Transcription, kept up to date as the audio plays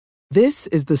This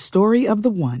is the story of the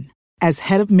one. As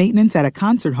head of maintenance at a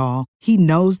concert hall, he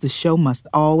knows the show must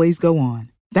always go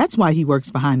on. That's why he works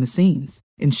behind the scenes,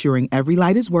 ensuring every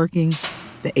light is working,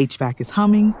 the HVAC is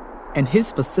humming, and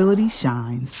his facility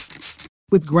shines.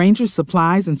 With Grainger's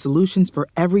supplies and solutions for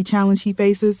every challenge he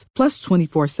faces, plus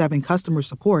 24/7 customer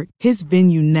support, his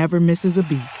venue never misses a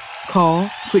beat. Call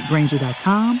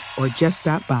quickgrainger.com or just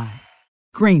stop by.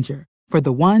 Grainger, for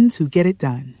the ones who get it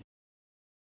done.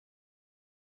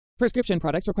 Prescription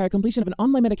products require completion of an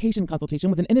online medication consultation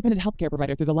with an independent healthcare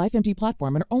provider through the LifeMD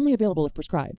platform and are only available if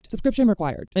prescribed. Subscription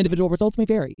required. Individual results may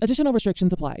vary. Additional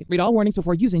restrictions apply. Read all warnings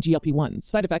before using GLP-1s.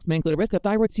 Side effects may include a risk of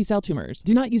thyroid C-cell tumors.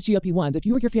 Do not use GLP-1s if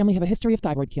you or your family have a history of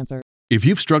thyroid cancer. If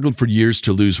you've struggled for years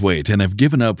to lose weight and have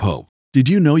given up hope, did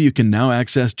you know you can now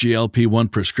access GLP-1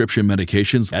 prescription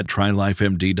medications at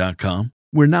TryLifeMD.com?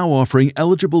 We're now offering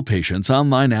eligible patients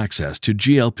online access to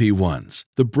GLP-1s,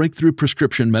 the breakthrough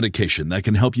prescription medication that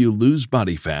can help you lose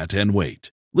body fat and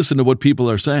weight. Listen to what people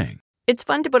are saying. It's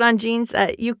fun to put on jeans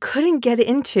that you couldn't get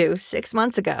into 6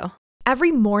 months ago.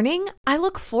 Every morning, I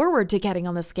look forward to getting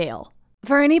on the scale.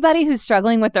 For anybody who's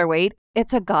struggling with their weight,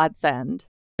 it's a godsend.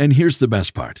 And here's the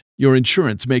best part. Your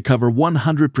insurance may cover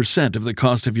 100% of the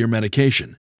cost of your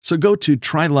medication. So go to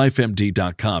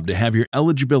TryLifeMD.com to have your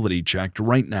eligibility checked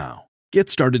right now. Get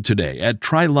started today at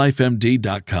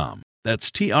TryLifeMD.com.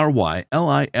 That's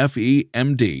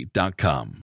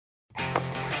TryLifeMD.com.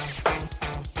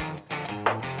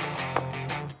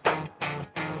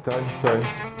 Sorry.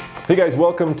 Hey guys,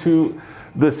 welcome to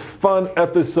this fun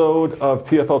episode of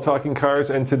TFL Talking Cars.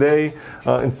 And today,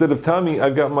 instead of Tommy,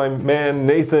 I've got my man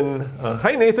Nathan.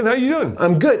 Hi Nathan, how you doing?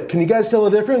 I'm good. Can you guys tell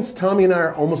the difference? Tommy and I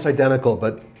are almost identical,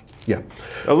 but yeah.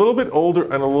 A little bit older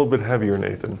and a little bit heavier,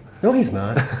 Nathan. No, he's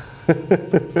not.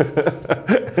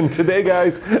 And today,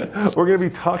 guys, we're going to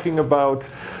be talking about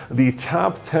the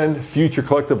top 10 future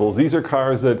collectibles. These are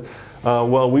cars that,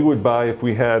 we would buy if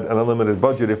we had an unlimited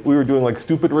budget. If we were doing like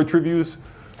stupid rich reviews,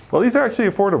 well, these are actually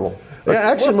affordable. Yeah,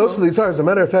 actually, most of these are. As a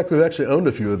matter of fact, we've actually owned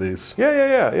a few of these.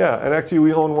 Yeah. And actually,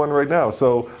 we own one right now.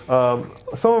 So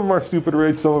some of them are stupid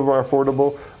rich, some of them are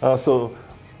affordable. So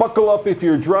buckle up if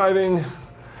you're driving.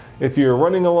 If you're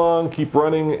running along, keep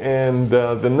running, and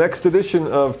the next edition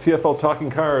of TFL Talking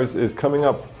Cars is coming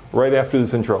up right after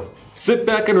this intro. Sit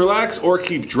back and relax or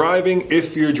keep driving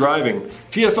if you're driving.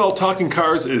 TFL Talking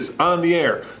Cars is on the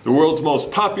air, the world's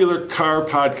most popular car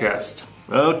podcast.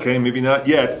 Okay, maybe not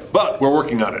yet, but we're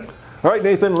working on it. All right,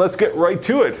 Nathan, let's get right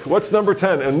to it. What's number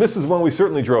 10? And this is one we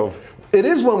certainly drove. It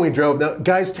is one we drove. Now,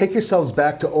 guys, take yourselves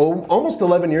back to almost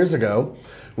 11 years ago.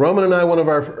 Roman and I, one of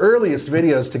our earliest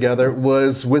videos together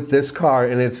was with this car,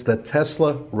 and it's the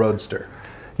Tesla Roadster.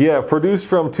 Yeah, produced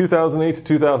from 2008 to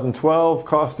 2012,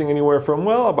 costing anywhere from,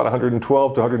 about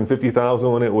 $112,000 to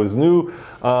 $150,000 when it was new.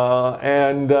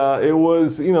 It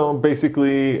was,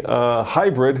 basically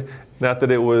hybrid. Not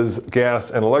that it was gas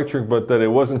and electric, but that it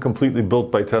wasn't completely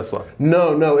built by Tesla.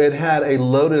 No, it had a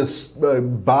Lotus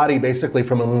body basically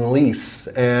from a lease.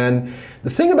 And the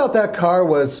thing about that car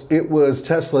was it was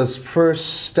Tesla's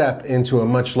first step into a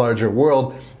much larger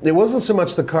world. It wasn't so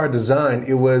much the car design,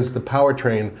 it was the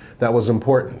powertrain that was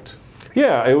important.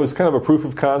 Yeah, it was kind of a proof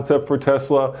of concept for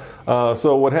Tesla.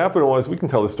 So what happened was, we can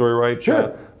tell the story, right?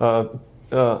 Sure.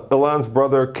 Elon's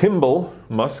brother, Kimball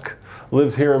Musk,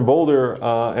 lives here in Boulder,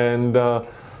 and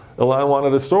Elon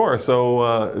wanted a store.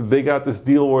 So they got this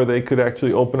deal where they could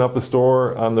actually open up a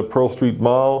store on the Pearl Street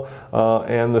Mall,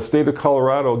 and the state of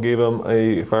Colorado gave them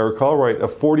if I recall right, a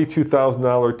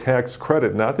 $42,000 tax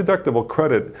credit, not deductible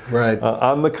credit, right,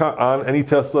 on any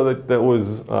Tesla that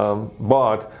was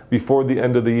bought before the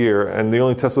end of the year. And the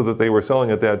only Tesla that they were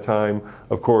selling at that time,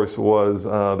 of course, was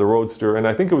the Roadster, and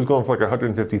I think it was going for like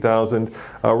 $150,000.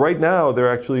 Right now, they're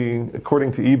actually,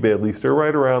 according to eBay at least, they're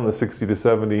right around the $60,000 to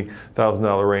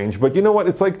 $70,000 range. But you know what?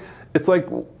 It's like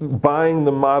buying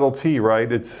the Model T, right?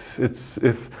 It's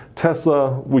if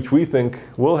Tesla, which we think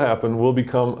will happen, will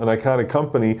become an iconic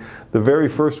company, the very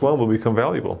first one will become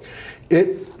valuable.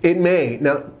 It may.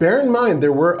 Now, bear in mind,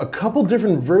 there were a couple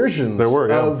different versions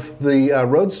of the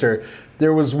Roadster.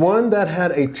 There was one that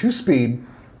had a 2-speed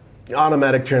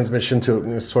automatic transmission to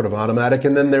it, sort of automatic,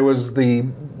 and then there was the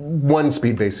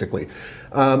 1-speed, basically.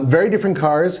 Very different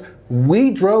cars.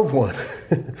 We drove one.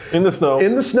 In the snow.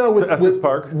 In the snow with Estes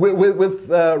Park. With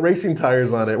racing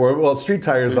tires on it, or street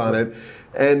tires on it.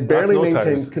 and barely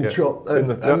maintained control.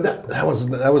 That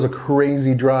was a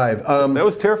crazy drive. That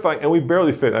was terrifying, and we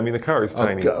barely fit. I mean, the car is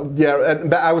tiny.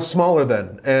 And I was smaller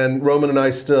then, and Roman and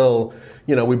I still,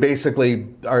 we basically,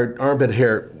 our armpit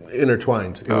hair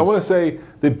intertwined. I want to say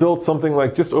they built something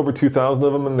like just over 2,000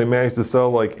 of them, and they managed to sell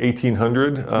like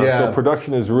 1,800. So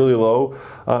production is really low.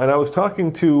 And I was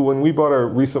talking to, when we bought our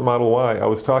recent Model Y, I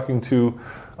was talking to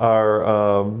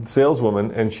our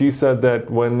saleswoman, and she said that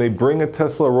when they bring a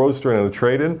Tesla Roadster in a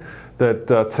trade-in, that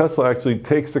Tesla actually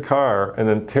takes the car and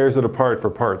then tears it apart for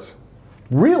parts.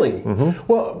 Really? Mm-hmm.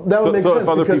 Well, that would make sense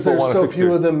because there's so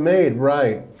few of them made,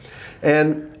 right?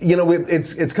 And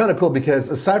it's kind of cool because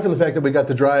aside from the fact that we got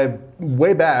to drive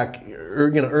way back,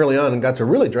 early on, and got to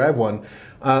really drive one,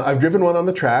 I've driven one on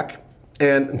the track,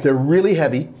 and they're really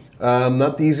heavy.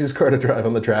 Not the easiest car to drive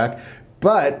on the track,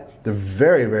 but they're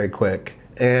very, very quick.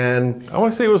 And I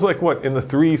want to say it was like, in the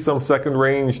 3-some-second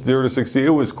range, 0 to 60, it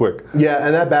was quick. Yeah,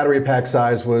 and that battery pack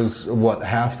size was,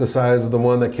 half the size of the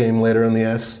one that came later in the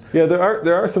S? Yeah,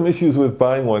 there are some issues with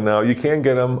buying one now. You can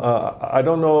get them. I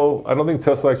don't know. I don't think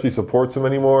Tesla actually supports them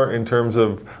anymore in terms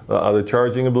of the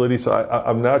charging ability, so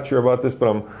I'm not sure about this, but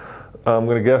I'm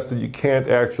going to guess that you can't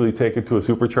actually take it to a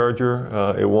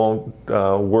supercharger. It won't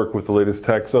work with the latest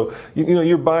tech. So,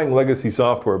 you're buying legacy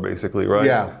software, basically, right?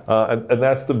 Yeah. And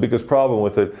that's the biggest problem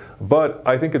with it. But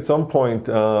I think at some point,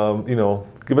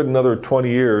 give it another 20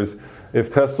 years,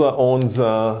 if Tesla owns,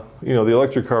 the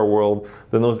electric car world,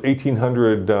 then those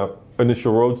 1,800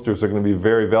 initial Roadsters are going to be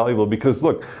very valuable because,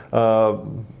 look,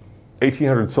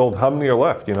 1,800 sold. How many are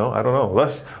left? I don't know.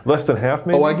 Less than half,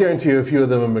 maybe. Oh, I guarantee you, a few of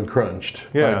them have been crunched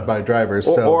by drivers.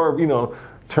 Or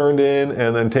turned in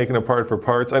and then taken apart for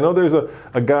parts. I know there's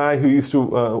a guy who used to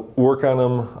work on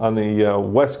them on the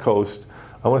West Coast.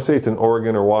 I want to say it's in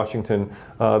Oregon or Washington,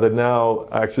 that now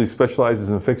actually specializes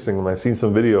in fixing them. I've seen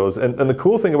some videos. And the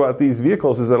cool thing about these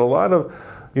vehicles is that a lot of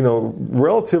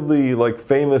relatively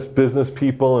famous business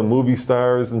people and movie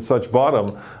stars and such bought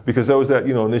them because that was that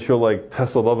initial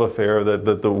Tesla love affair that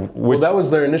that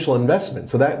was their initial investment.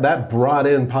 So that brought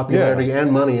in popularity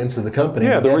and money into the company.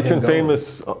 Yeah, the rich and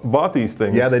famous bought these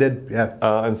things. Yeah, they did. Yeah,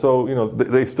 and so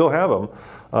they still have them.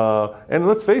 And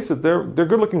let's face it, they're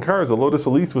good-looking cars. The Lotus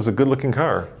Elise was a good-looking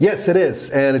car. Yes, it is,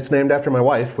 and it's named after my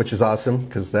wife, which is awesome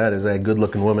because that is a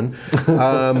good-looking woman.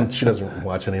 She doesn't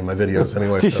watch any of my videos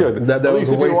anyway. She should. That was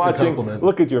a wasted compliment.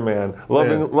 Look at your man,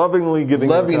 lovingly giving.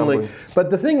 Lovingly, but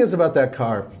the thing is about that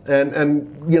car,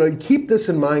 and keep this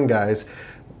in mind, guys.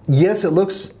 Yes, it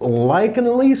looks like an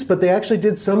Elise, but they actually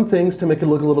did some things to make it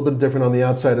look a little bit different on the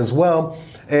outside as well.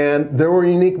 And there were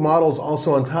unique models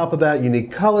also on top of that,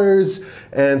 unique colors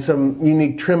and some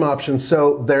unique trim options.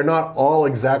 So they're not all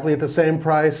exactly at the same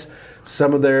price.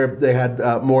 Some of they had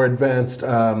more advanced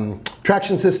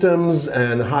traction systems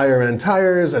and higher end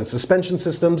tires and suspension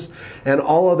systems, and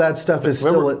all of that stuff is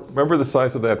Remember the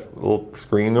size of that little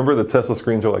screen? Remember the Tesla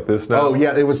screens are like this now? Oh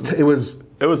yeah, it was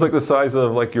like the size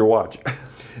of your watch.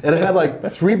 And it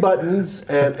had 3 buttons,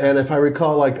 and if I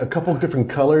recall, a couple of different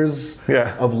colors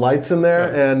of lights in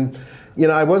there. Yeah.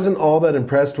 And I wasn't all that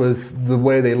impressed with the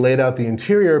way they laid out the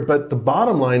interior. But the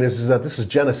bottom line is that this is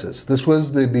Genesis. This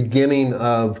was the beginning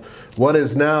of what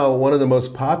is now one of the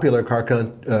most popular car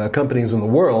companies in the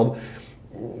world.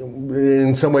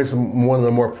 In some ways, one of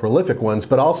the more prolific ones,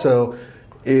 but also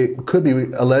it could be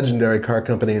a legendary car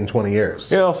company in 20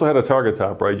 years. Yeah, it also had a target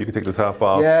top, right? You could take the top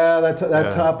off. Yeah,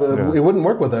 that top, it wouldn't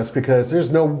work with us because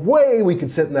there's no way we could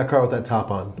sit in that car with that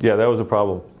top on. Yeah, that was a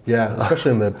problem. Yeah,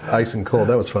 especially in the ice and cold.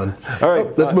 That was fun. All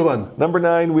right. Let's move on. Number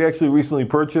 9, we actually recently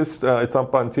purchased. It's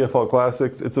up on TFL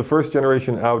Classics. It's a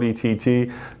first-generation Audi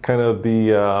TT, kind of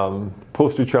the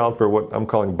poster child for what I'm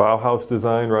calling Bauhaus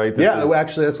design, right?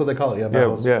 Actually, that's what they call it. Yeah,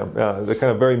 Bauhaus. Yeah. The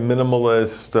kind of very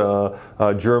minimalist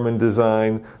German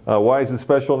design. Why is it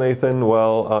special, Nathan?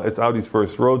 Well, it's Audi's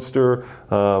first Roadster,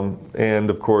 and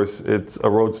of course, it's a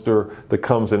Roadster that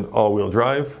comes in all-wheel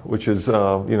drive, which is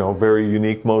very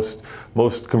unique. Most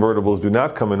convertibles do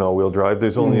not come in all-wheel drive.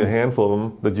 There's only a handful of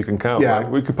them that you can count. Yeah. Right?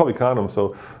 We could probably count them.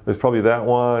 So there's probably that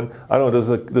one. I don't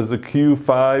know. Does the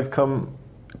Q5 come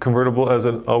convertible as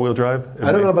an all-wheel drive?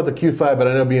 I don't know about the Q5, but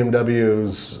I know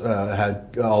BMW's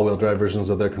had all-wheel drive versions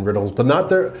of their convertibles, but not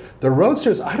their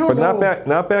Roadsters. I don't know. But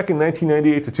not back in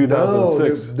 1998 to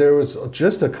 2006. No, there was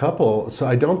just a couple. So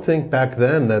I don't think back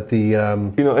then that the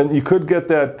and you could get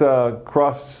that the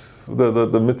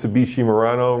Mitsubishi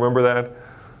Murano. Remember that?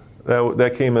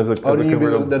 That came as a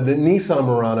convertible. The Nissan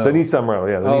Murano. The Nissan Murano,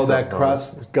 yeah. That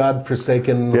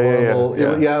godforsaken, horrible.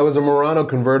 Yeah. It was a Murano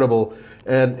convertible,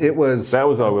 and it was... That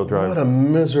was all-wheel drive. What a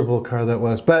miserable car that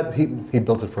was. But he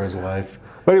built it for his wife.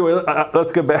 Anyway,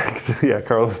 let's get back to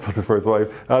Carlos built it for his wife.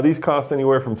 These cost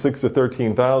anywhere from $6,000 to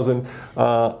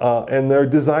 $13,000, and they're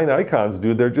design icons,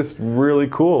 dude. They're just really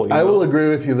cool. I will agree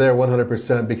with you there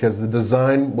 100% because the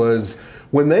design was.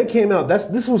 When they came out,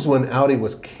 this was when Audi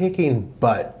was kicking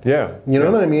butt. Yeah. You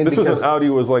know what I mean? This was when Audi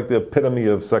was like the epitome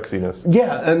of sexiness.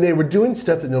 Yeah, and they were doing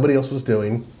stuff that nobody else was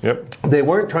doing. Yep. They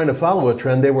weren't trying to follow a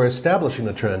trend, they were establishing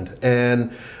a trend.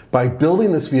 And by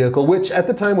building this vehicle, which at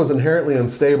the time was inherently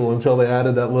unstable until they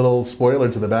added that little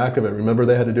spoiler to the back of it. Remember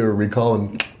they had to do a recall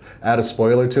and add a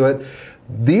spoiler to it?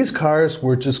 These cars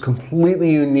were just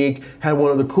completely unique, had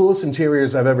one of the coolest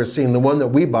interiors I've ever seen. The one that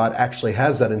we bought actually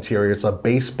has that interior. It's a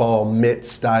baseball mitt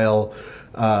style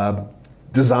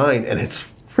design, and it's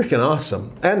freaking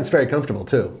awesome. And it's very comfortable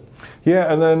too.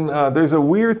 Yeah, and then there's a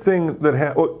weird thing that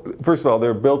first of all,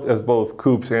 they're built as both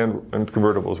coupes and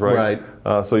convertibles, right?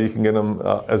 Right. So you can get them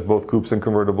as both coupes and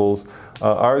convertibles.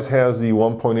 Ours has the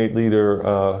 1.8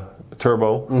 liter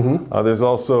turbo. Mm-hmm. There's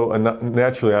also a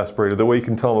naturally aspirated. The way you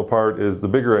can tell them apart is the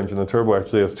bigger engine, the turbo,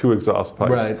 actually has two exhaust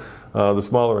pipes. Right. The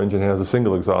smaller engine has a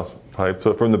single exhaust pipe.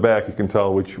 So from the back, you can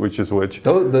tell which is which.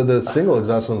 The single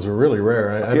exhaust ones were really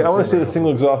rare. I want to say the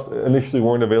single exhaust initially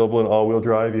weren't available in all-wheel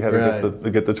drive. You had to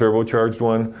get the turbocharged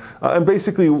one. And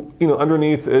basically,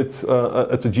 underneath it's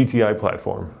a GTI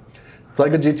platform. It's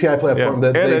like a GTI platform.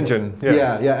 Yeah. Engine.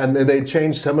 Yeah, and they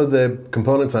changed some of the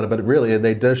components on it, but really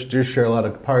they do share a lot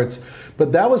of parts.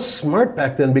 But that was smart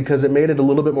back then because it made it a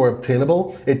little bit more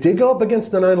obtainable. It did go up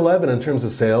against the 911 in terms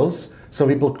of sales. Some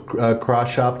people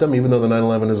cross-shopped them, even though the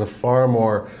 911 is a far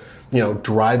more,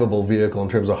 drivable vehicle in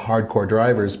terms of hardcore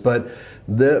drivers. But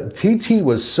the TT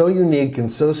was so unique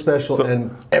and so special,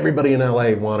 and everybody in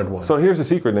LA wanted one. So here's the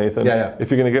secret, Nathan. Yeah.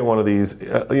 If you're going to get one of these,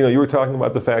 you were talking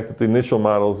about the fact that the initial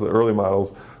models, the early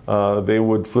models, they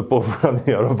would flip over on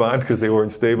the Autobahn because they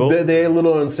weren't stable. They're a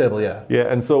little unstable, yeah. Yeah,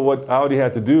 and so what Audi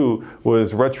had to do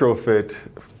was retrofit.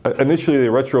 Initially, they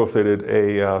retrofitted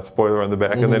a spoiler on the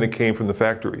back, and then it came from the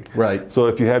factory. Right. So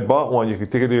if you had bought one, you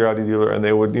could take it to your Audi dealer, and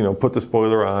they would, put the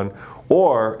spoiler on.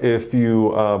 Or if you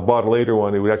bought a later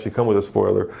one, it would actually come with a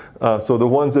spoiler. So the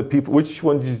ones that which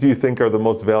ones do you think are the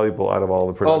most valuable out of all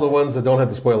the products? All the ones that don't have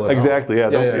the spoiler. Exactly. Yeah.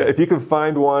 If you could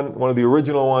find one of the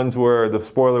original ones where the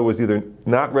spoiler was either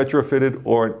not retrofitted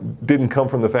or didn't come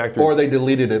from the factory, or they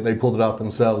deleted it, and they pulled it off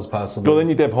themselves, possibly. So then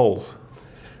you'd have holes.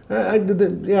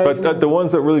 But the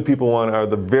ones that really people want are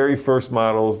the very first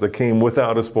models that came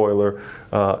without a spoiler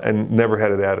and never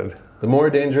had it added. The more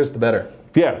dangerous, the better.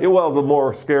 Yeah, well, the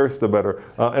more scarce, the better.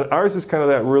 And ours is kind of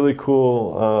that really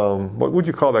cool, what would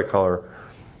you call that color?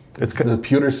 It's the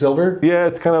pewter silver? Yeah,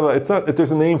 it's kind of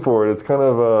there's a name for it. It's kind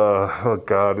of oh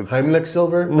God. It's Heimlich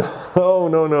silver?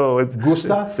 No. It's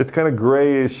Gustav? It's kind of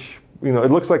grayish.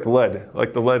 It looks like lead,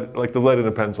 like the lead in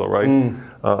a pencil, right?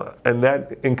 And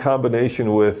that in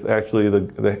combination with actually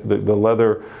the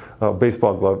leather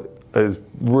baseball glove is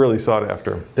really sought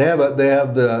after. They have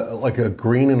a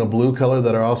green and a blue color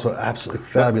that are also absolutely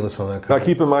fabulous on that car. Now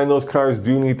keep in mind those cars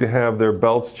do need to have their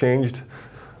belts changed.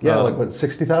 Yeah, like what,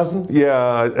 60,000?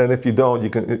 Yeah, and if you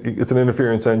don't, it's an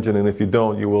interference engine, and if you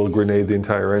don't, you will grenade the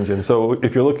entire engine. So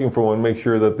if you're looking for one, make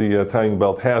sure that the timing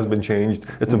belt has been changed.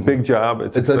 It's a big job.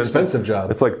 It's an expensive job.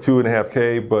 It's like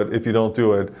 $2.5K, but if you don't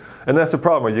do it, and that's the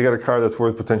problem. You got a car that's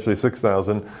worth potentially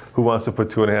 $6,000. Who wants to put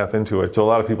 $2.5 into it? So a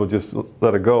lot of people just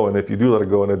let it go, and if you do let it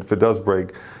go, and if it does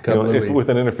break, with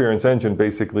an interference engine,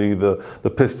 basically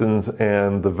the pistons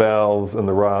and the valves and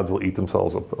the rods will eat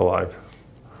themselves alive.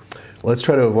 Let's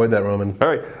try to avoid that, Roman. All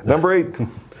right, number 8.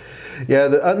 Yeah,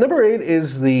 number 8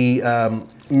 is the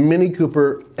Mini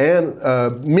Cooper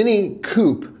and Mini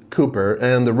Coupe Cooper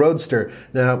and the Roadster.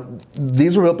 Now,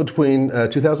 these were built between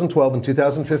 2012 and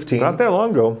 2015. Not that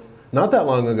long ago. Not that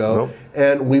long ago. Nope.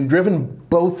 And we've driven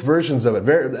both versions of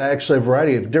it. Actually, a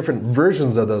variety of different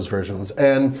versions of those versions.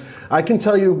 And I can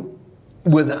tell you,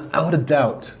 without a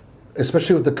doubt,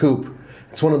 especially with the Coupe,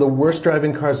 it's one of the worst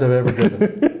driving cars I've ever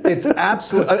driven. It's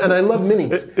absolute, and I love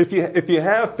minis. If you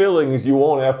have feelings, you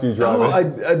won't after you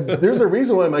drive it. There's a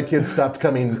reason why my kids stopped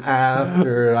coming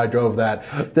after I drove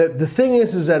that. The thing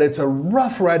is that it's a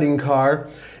rough riding car.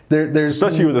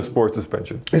 Especially with a sports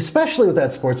suspension. Especially with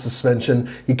that sports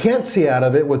suspension. You can't see out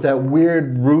of it with that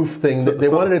weird roof thing. They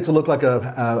wanted it to look like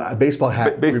a baseball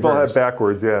hat. Baseball hat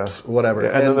backwards, yeah. Whatever.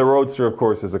 Yeah, and then the Roadster, of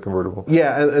course, is a convertible.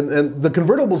 Yeah, and the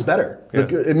convertible's better. Yeah.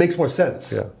 It makes more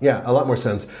sense. Yeah, a lot more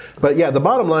sense. But yeah, the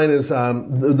bottom line is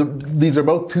these are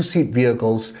both two-seat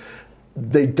vehicles.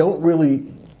 They don't really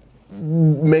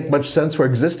make much sense for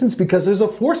existence because there's a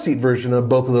 4-seat version of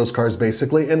both of those cars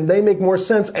basically, and they make more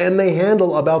sense and they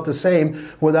handle about the same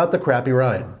without the crappy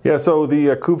ride. Yeah, so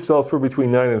the coupe sells for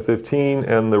between 9 and 15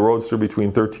 and the Roadster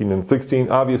between 13 and 16.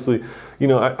 Obviously, you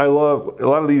know, I love a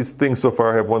lot of these things so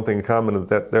far have one thing in common,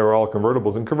 that they're all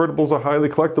convertibles, and convertibles are highly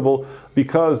collectible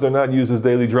because they're not used as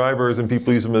daily drivers and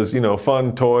people use them as, you know,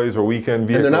 fun toys or weekend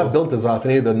vehicles. And they're not built as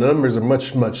often either. The numbers are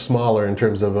much, much smaller in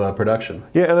terms of production.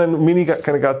 Yeah, and then Mini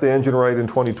kind of got the engine right in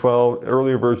 2012.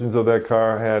 Earlier versions of that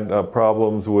car had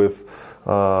problems with,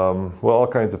 all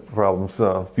kinds of problems.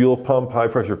 Fuel pump, high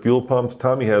pressure fuel pumps.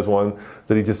 Tommy has one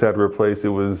that he just had replaced. It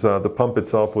was, the pump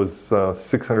itself was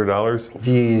 $600.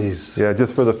 Jeez. Yeah,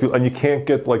 just for the fuel. And you can't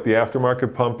get like the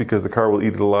aftermarket pump because the car will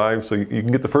eat it alive. So you can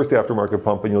get the first aftermarket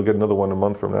pump and you'll get another one a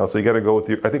month from now. So you got to go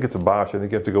with I think it's a Bosch. I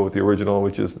think you have to go with the original,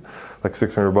 which is like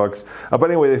 $600. But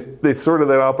anyway, they sorted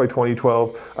that out by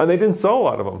 2012 and they didn't sell a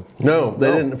lot of them. No,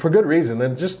 they didn't, for good reason.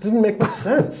 It just didn't make much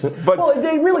sense. Well,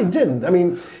 they really didn't. I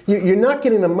mean, you're not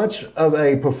getting much of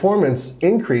a performance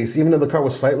increase, even though the car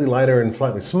was slightly lighter and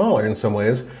slightly smaller in some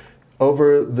ways,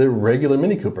 over the regular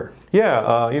Mini Cooper.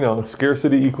 Yeah, you know,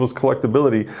 scarcity equals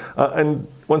collectability. And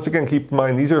once again, keep in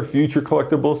mind, these are future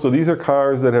collectibles. So these are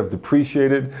cars that have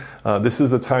depreciated. This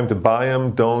is a time to buy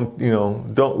them.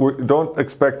 Don't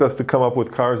expect us to come up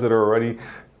with cars that are already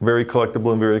very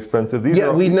collectible and very expensive.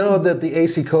 We know that the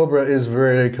AC Cobra is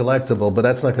very collectible, but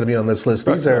that's not going to be on this list.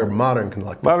 These are modern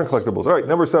collectibles. Modern collectibles. All right,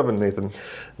 number 7, Nathan.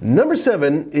 Number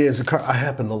 7 is a car I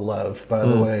happen to love, by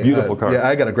the way. Beautiful car. Yeah,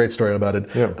 I got a great story about it.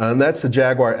 Yeah. And that's the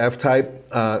Jaguar F-Type.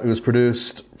 It was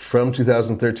produced from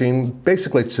 2013,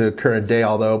 basically to current day,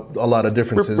 although a lot of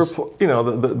differences. You know,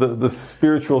 the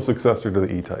spiritual successor to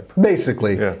the E-Type.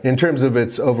 Basically, yeah. In terms of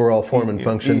its overall form and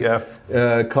function.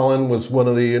 EF. Cullen was one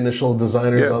of the initial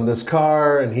designers on this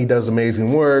car, and he does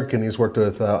amazing work, and he's worked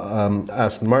with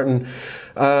Aston Martin.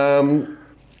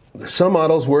 Some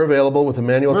models were available with a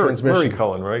manual transmission. Murray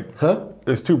Cullen, right? Huh?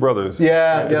 There's 2 brothers.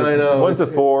 Yeah, I know. One's a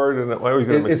Ford, and why are we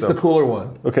going to mix It's the cooler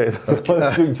one. Okay,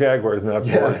 the 2 Jaguars, not Ford.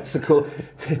 Yeah, it's the cool.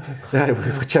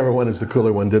 Whichever one is the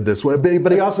cooler one did this one. But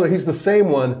he's the same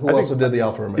one who also did the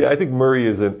Alfa Romeo. Yeah, I think Murray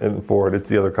is in Ford. It's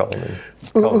the other Cullen.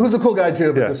 Who's a cool guy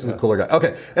too, but this is a cooler guy.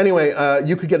 Okay, anyway,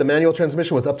 you could get a manual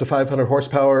transmission with up to 500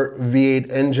 horsepower V8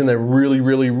 engine. They're really,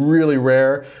 really, really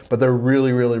rare, but they're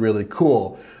really, really, really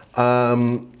cool.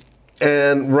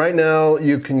 And right now,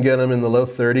 you can get them in the low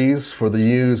 30s for the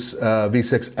used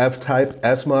V6 F-Type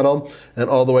S model, and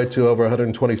all the way to over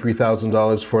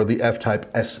 $123,000 for the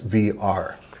F-Type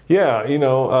SVR. Yeah, you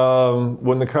know,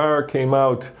 when the car came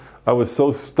out, I was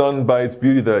so stunned by its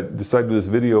beauty that I decided to do this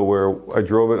video where I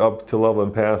drove it up to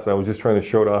Loveland Pass, and I was just trying to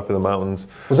show it off in the mountains.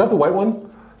 Was that the white one?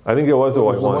 I think it was a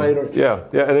white one. Yeah,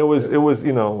 and it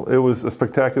was a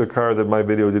spectacular car that my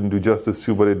video didn't do justice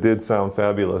to, but it did sound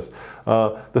fabulous.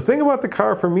 The thing about the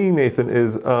car for me, Nathan,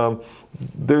 is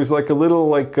there's like a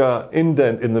little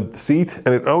indent in the seat,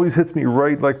 and it always hits me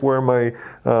right like where my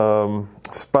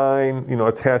spine,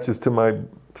 attaches to my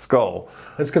skull.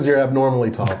 That's because you're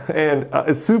abnormally tall. And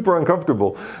it's super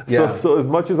uncomfortable. Yeah. So as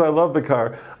much as I love the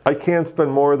car, I can't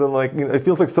spend more than it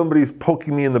feels like somebody's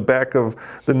poking me in the back of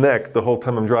the neck the whole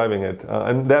time I'm driving it.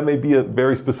 And that may be a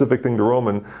very specific thing to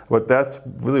Roman, but that's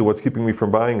really what's keeping me from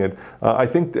buying it. I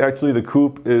think actually the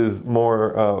coupe is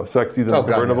more sexy than the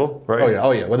convertible, right?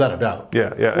 Oh yeah, without a doubt.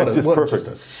 Yeah. It's just perfect.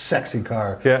 Just a sexy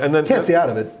car. Yeah, and then can't see out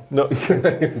of it. No.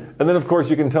 And then of course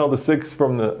you can tell the 6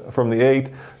 from the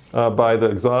 8. By the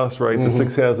exhaust, right? Mm-hmm. The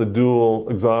 6 has a dual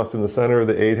exhaust in the center.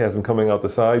 The 8 has them coming out the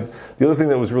side. The other thing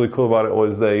that was really cool about it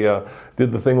was they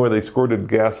did the thing where they squirted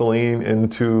gasoline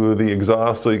into the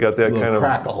exhaust, so you got that kind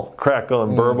of crackle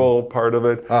and burble part of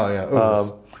it. Oh yeah.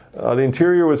 The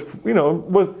interior was,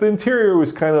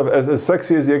 kind of as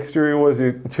sexy as the exterior was. The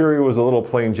interior was a little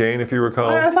plain Jane, if you recall.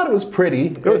 I thought it was pretty.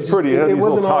 It was pretty. It had these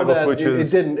wasn't little toggle all that.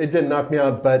 switches. It didn't knock me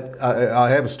out, but I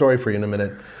have a story for you in a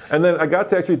minute. And then I got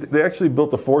to they actually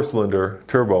built a 4-cylinder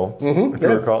turbo, if you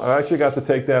recall. I actually got to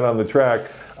take that on the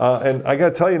track. And I got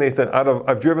to tell you, Nathan,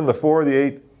 I've driven the 4, the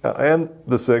 8, and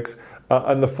the 6,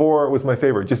 and the 4 was my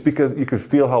favorite, just because you could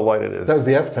feel how light it is. That was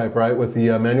the F-Type, right, with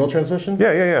the manual transmission?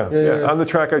 Yeah. On the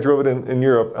track, I drove it in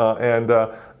Europe, and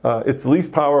it's the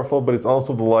least powerful, but it's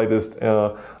also the lightest,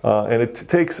 and it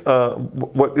takes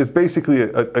what is basically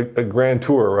a Grand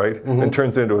Tour, right, and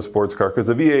turns it into a sports car, because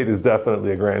the V8 is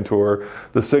definitely a Grand Tour,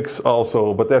 the 6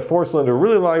 also, but that 4-cylinder,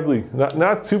 really lively,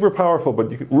 not super powerful,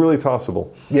 but really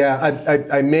tossable. Yeah,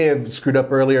 I may have screwed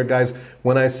up earlier, guys,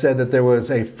 when I said that there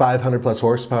was a 500 plus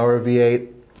horsepower V8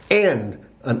 and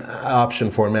an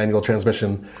option for a manual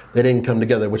transmission. They didn't come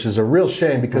together, which is a real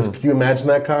shame because can you imagine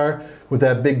that car with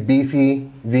that big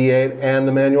beefy V8 and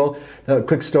the manual? Now, a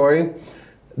quick story.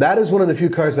 That is one of the few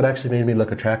cars that actually made me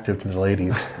look attractive to the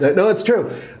ladies. No, it's true.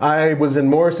 I was in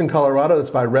Morrison, Colorado. That's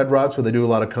by Red Rocks, where they do a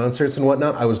lot of concerts and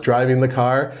whatnot. I was driving the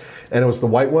car, and it was the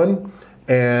white one.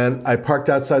 And I parked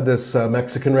outside this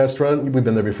Mexican restaurant. We've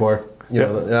been there before, you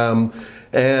know.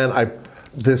 And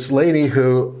this lady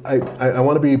who I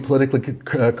want to be politically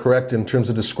correct in terms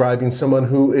of describing someone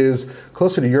who is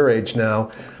closer to your age now.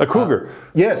 A cougar.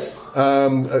 Yes,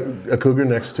 a cougar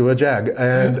next to a Jag,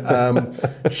 and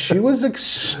she was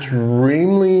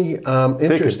extremely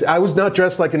interested. I was not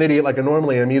dressed like an idiot like I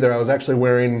normally am either. I was actually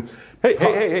wearing.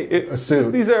 Hey, a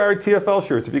suit. These are our TFL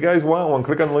shirts. If you guys want one,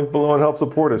 click on the link below and help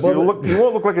support us. Well, you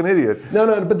won't look like an idiot.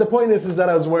 No, but the point is that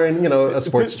I was wearing, a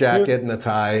sports jacket and a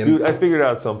tie. And, dude, I figured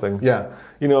out something. Yeah.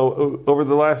 Over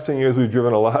the last 10 years, we've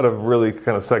driven a lot of really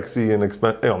kind of sexy and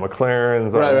expensive,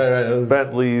 McLarens, right.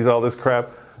 Bentleys, all this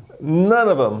crap. None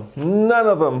of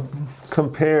them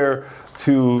compare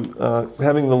to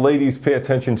having the ladies pay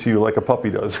attention to you like a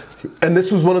puppy does. And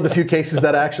this was one of the few cases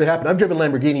that actually happened. I've driven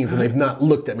Lamborghinis and they've not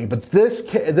looked at me, but this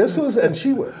was, and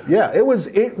she was,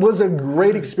 it was a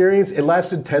great experience. It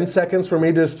lasted 10 seconds for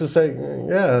me just to say, and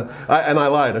I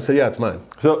lied. I said, yeah, it's mine.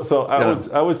 So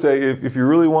I would say if you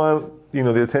really want,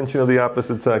 the attention of the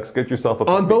opposite sex, get yourself a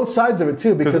puppy. On both sides of it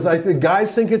too, because I think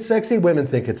guys think it's sexy, women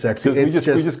think it's sexy. We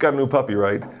just got a new puppy,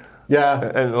 right? Yeah,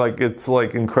 and it's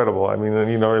incredible. I mean,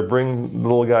 bring the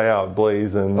little guy out,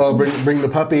 Blaze, and bring the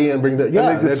puppy and bring the and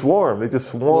they just swarm.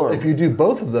 Well, if you do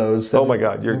both of those, oh my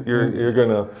God, you're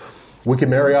gonna. We can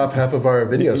marry off half of our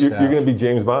video staff. You're gonna be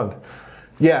James Bond.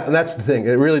 Yeah, and that's the thing.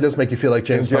 It really does make you feel like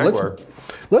James Bond.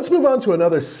 Let's move on to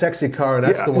another sexy car, and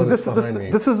that's the one that's behind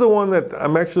me. This is the one that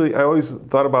I always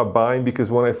thought about buying because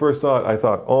when I first saw it, I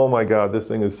thought, oh my God, this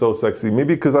thing is so sexy.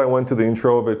 Maybe because I went to the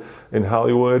intro of it in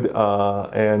Hollywood,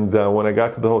 and when I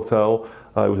got to the hotel,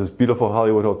 it was this beautiful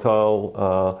Hollywood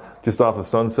hotel just off of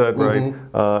Sunset, right?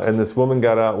 And this woman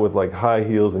got out with high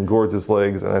heels and gorgeous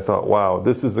legs, and I thought, wow,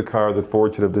 this is a car that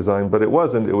Ford should have designed, but it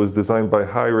wasn't. It was designed by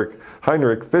Heinrich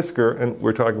Fisker, and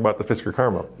we're talking about the Fisker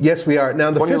Karma. Yes, we are. Now,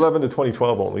 2011 to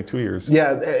 2012, only 2 years.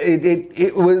 Yeah,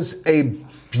 it was a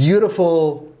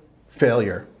beautiful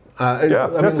failure.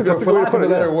 That's a good way to put it.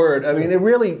 Better word. I mean, it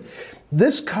really.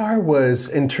 This car was,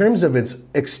 in terms of its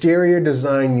exterior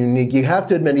design, unique. You have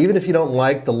to admit, even if you don't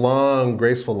like the long,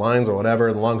 graceful lines or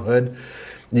whatever, the long hood,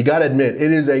 you got to admit,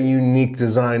 it is a unique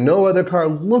design. No other car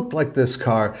looked like this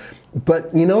car.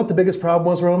 But you know what the biggest problem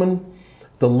was, Roman?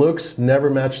 The looks never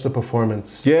matched the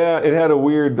performance. Yeah, it had a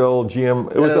weird little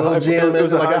GM. It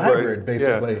was a hybrid,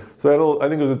 basically. Yeah. So I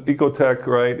think it was an Ecotec,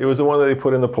 right? It was the one that they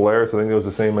put in the Polaris. I think it was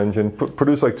the same engine.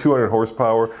 Produced 200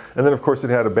 horsepower. And then, of course, it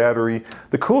had a battery.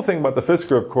 The cool thing about the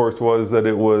Fisker, of course, was that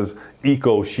it was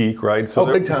eco-chic, right? So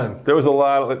big time. There was a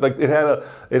lot of,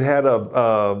 it had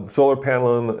a solar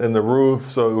panel in the roof,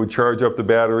 so it would charge up the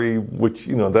battery, which,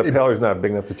 that panel is not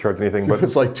big enough to charge anything. But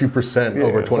it's 2%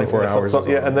 over 24 hours.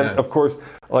 And then, of course,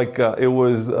 it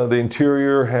was the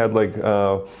interior had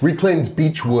reclaimed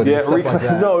beech wood. Yeah, and stuff like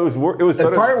that. No, it was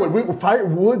better.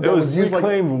 Firewood. It was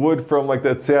reclaimed wood from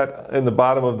that sat in the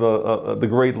bottom of the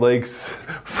Great Lakes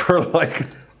for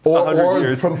 100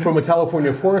 years. From a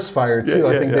California forest fire too.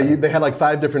 I think they had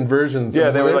 5 different versions.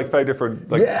 Yeah, they were 5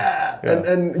 different.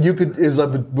 And you could is a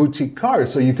boutique car,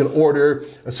 so you could order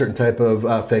a certain type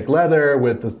of fake leather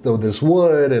with this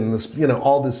wood and this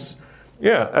all this.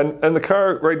 Yeah, and the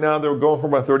car right now they're going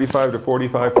from about 35 to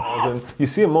 45,000. You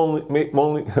see them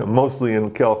mostly in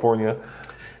California.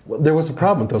 Well, there was a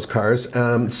problem with those cars.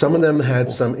 Some of them had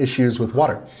some issues with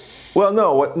water. Well,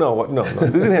 no.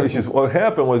 They didn't have issues. What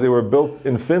happened was they were built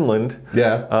in Finland.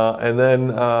 Yeah. And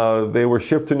then they were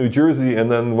shipped to New Jersey,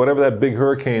 and then whatever that big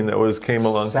hurricane that came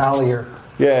along. Sallier.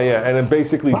 Yeah, and it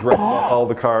basically dropped all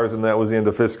the cars, and that was the end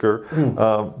of Fisker.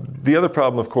 The other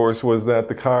problem, of course, was that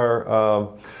the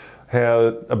car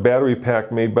had a battery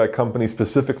pack made by a company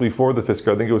specifically for the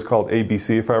Fisker. I think it was called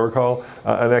ABC, if I recall,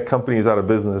 and that company is out of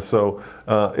business. So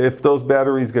if those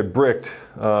batteries get bricked,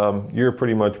 you're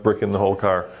pretty much bricking the whole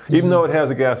car. Even though it has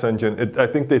a gas engine, I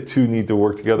think the two need to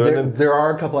work together. There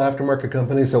are a couple aftermarket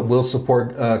companies that will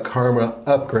support Karma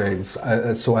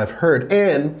upgrades, so I've heard.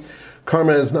 And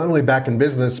Karma is not only back in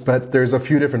business, but there's a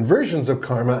few different versions of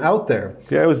Karma out there.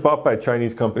 Yeah, it was bought by a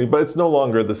Chinese company, but it's no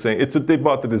longer the same. They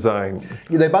bought the design.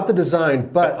 Yeah, they bought the design,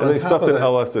 but and they stuffed an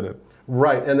LS in it.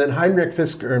 Right, and then Heinrich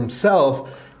Fisker himself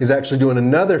is actually doing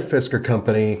another Fisker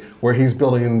company where he's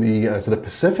building is it a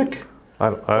Pacific? I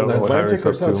don't know what Atlantic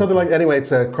or something like. Anyway,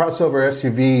 it's a crossover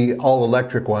SUV, all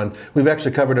electric one. We've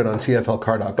actually covered it on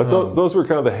TFLcar.com. But those were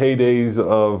kind of the heydays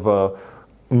of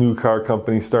new car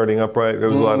companies starting up, right? There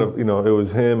was a lot of, it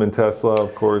was him and Tesla,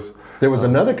 of course. There was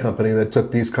another company that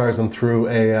took these cars and threw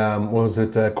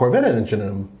a Corvette engine in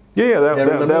them. Yeah,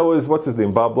 that was, what's his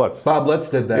name, Bob Lutz. Bob Lutz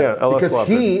did that. Yeah, LS because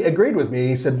he agreed with me.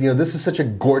 He said, this is such a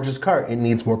gorgeous car. It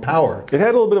needs more power. It had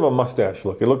a little bit of a mustache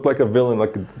look. It looked like a villain,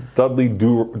 like a Dudley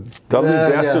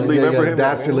Dastardly. Remember him?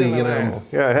 Dastardly, Yeah,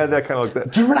 it had that kind of like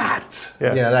that. Drat!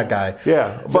 Yeah, that guy.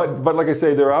 Yeah, but like I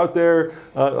say, they're out there.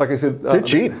 Like I said, they're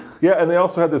cheap. Yeah, and they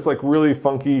also had this like really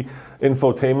funky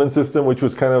infotainment system, which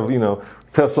was kind of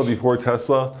Tesla before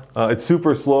Tesla. It's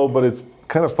super slow, but it's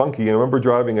kind of funky. I remember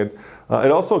driving it. It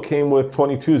also came with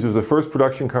 22s. It was the first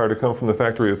production car to come from the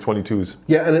factory with 22s.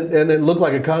 Yeah, and it looked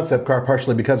like a concept car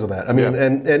partially because of that. I mean,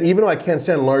 and even though I can't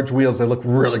stand large wheels, they look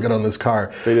really good on this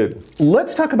car. They did.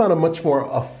 Let's talk about a much more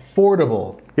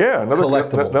affordable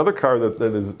another car that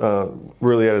is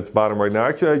really at its bottom right now.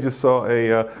 Actually, I just saw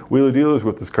a Wheeler Dealers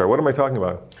with this car. What am I talking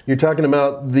about? You're talking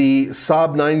about the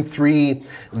Saab 9.3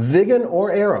 Vigan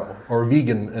or Aero, or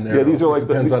Vegan and Aero. Yeah, these are like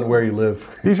depends on where you live.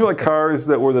 These are like cars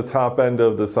that were the top end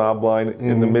of the Saab line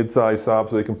in the mid-size Saab,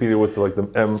 so they competed with the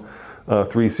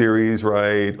M3 series,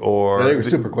 right? Or they were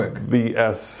super quick. The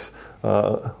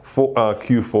Q4,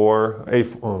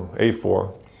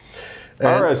 A4.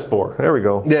 RS4. There we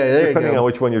go. Yeah, there Depending you go. on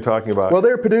which one you're talking about. Well,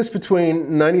 they were produced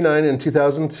between 99 and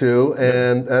 2002,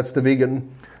 and that's the Vegan.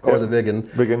 Or the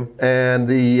Vigan. And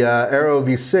the Aero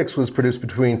V6 was produced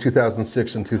between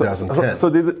 2006 and 2010. So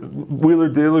Wheeler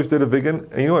Dealers did a Vigan.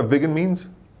 And you know what Vigan means?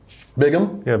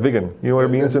 Bigum? Yeah, Vigan. You know what it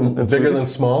means in bigger Swedish? Than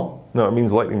small? No, it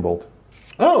means lightning bolt.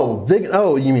 Oh,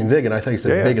 Oh, you mean Vigan. I thought you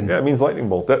said Vigan. Yeah, it means lightning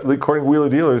bolt. According to Wheeler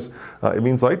Dealers, it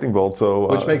means lightning bolt. So,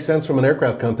 which makes sense from an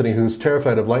aircraft company who's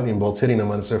terrified of lightning bolts hitting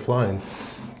them as they're flying.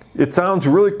 It sounds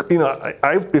really, if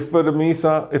it would have been me,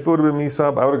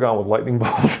 Saab, I would have gone with lightning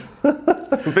bolt.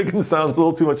 Vigan sounds a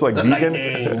little too much like vegan.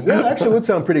 Yeah, actually, it would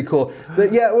sound pretty cool.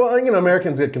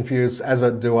 Americans get confused, as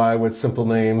do I, with simple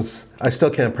names. I still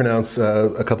can't pronounce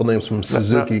a couple names from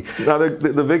Suzuki. Now the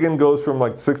Vigan goes from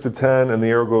like 6 to 10, and the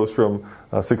Aero goes from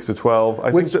 6 to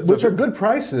 12. Which are good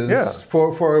prices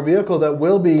for a vehicle that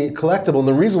will be collectible. And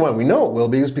the reason why we know it will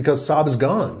be is because Saab is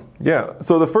gone. Yeah,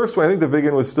 so the first one, I think the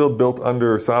Vigan was still built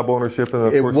under Saab ownership,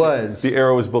 and the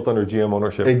Aero was built under GM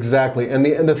ownership. Exactly, and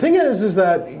the thing is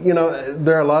that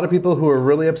there are a lot of people who are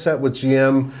really upset with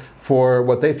GM for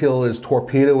what they feel is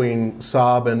torpedoing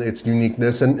Saab and its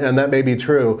uniqueness, and that may be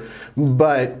true,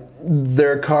 but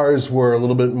their cars were a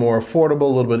little bit more affordable,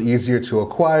 a little bit easier to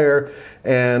acquire,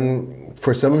 and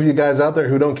for some of you guys out there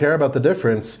who don't care about the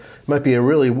difference, it might be a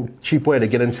really cheap way to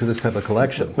get into this type of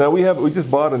collection. Now we just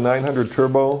bought a 900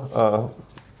 turbo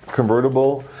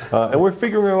convertible, and we're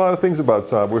figuring out a lot of things about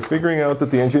Saab. We're figuring out that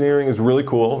the engineering is really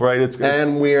cool, right?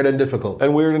 And weird and difficult.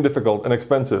 And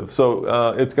expensive.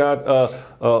 So it's got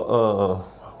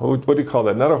what do you call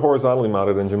that? Not a horizontally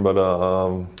mounted engine, but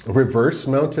a reverse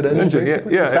mounted engine.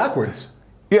 Yeah, it's backwards.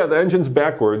 Yeah, the engine's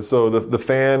backwards, so the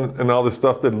fan and all the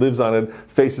stuff that lives on it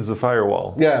faces the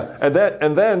firewall. Yeah, and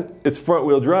then it's front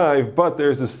wheel drive, but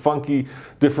there's this funky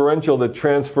differential that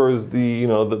transfers the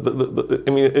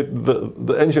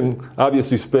engine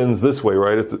obviously spins this way,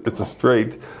 right? It's a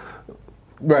straight,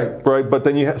 right. But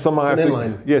then you somehow have to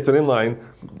inline. Yeah, it's an inline,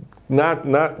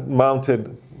 not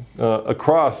mounted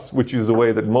across, which is the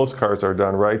way that most cars are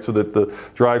done, right? So that the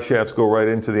drive shafts go right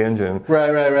into the engine.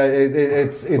 Right.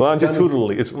 It's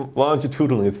longitudinally.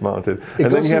 It's mounted,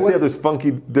 and then you have to have this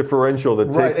funky differential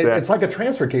that takes that. It's like a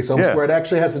transfer case almost, where it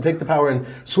actually has to take the power and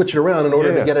switch it around in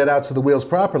order to get it out to the wheels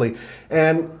properly.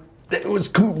 And it was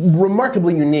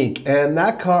remarkably unique. And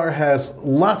that car has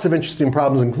lots of interesting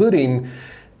problems, including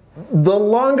the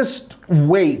longest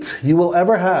wait you will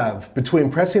ever have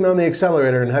between pressing on the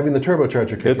accelerator and having the turbocharger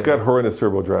kick in. It's got horrendous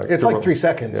turbo drag. It's like 3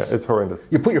 seconds. Yeah, it's horrendous.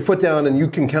 You put your foot down and you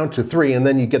can count to 3, and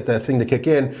then you get that thing to kick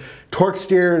in. Torque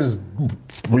steer is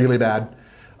really bad.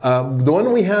 The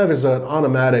one we have is an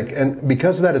automatic, and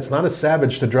because of that, it's not as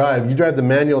savage to drive. You drive the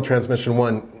manual transmission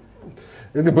one,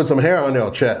 you can put some hair on your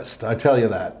chest, I tell you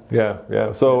that.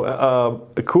 Yeah. So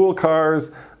cool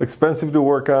cars, expensive to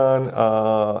work on,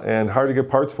 and hard to get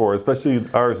parts for, especially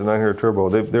ours, the 900 Turbo.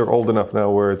 They're old enough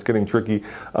now where it's getting tricky.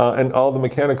 And all the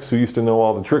mechanics who used to know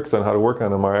all the tricks on how to work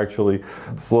on them are actually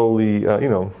slowly,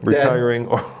 retiring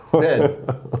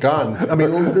Dead. Gone. I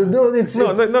mean, no,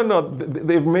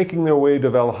 they're making their way to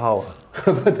Valhalla.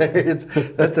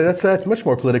 That's a much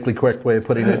more politically correct way of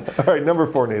putting it. All right, number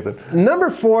 4, Nathan. Number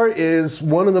 4 is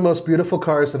one of the most beautiful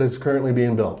cars that is currently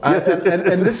being built. Yes,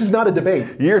 and this is not a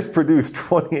debate. Years produced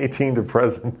 2018 to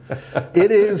present.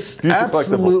 It is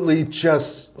absolutely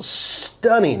just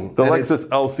stunning. The Lexus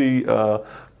LC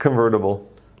convertible.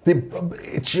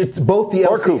 It's both the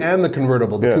LC and the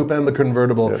convertible, the coupe and the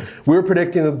convertible. Yeah. We're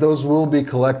predicting that those will be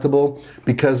collectible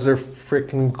because they're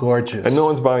freaking gorgeous. And no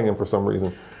one's buying them for some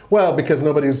reason. Well, because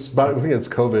nobody's buying, it's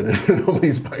COVID, and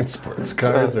nobody's buying sports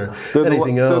cars or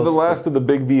anything else. They're the last of the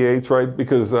big V8s, right?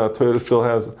 Because Toyota still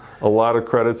has a lot of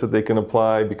credits that they can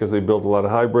apply because they build a lot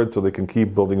of hybrids, so they can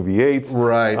keep building V8s.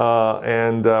 Right.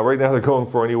 And right now they're going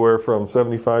for anywhere from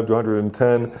 75 to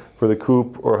 110 for the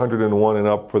coupe or 101 and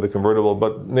up for the convertible.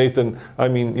 But Nathan, I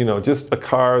mean, just a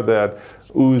car that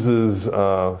oozes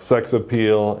sex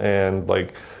appeal and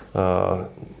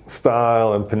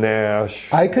style and panache.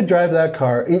 I could drive that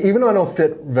car, even though I don't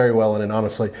fit very well in it,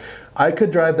 honestly. I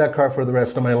could drive that car for the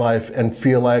rest of my life and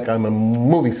feel like I'm a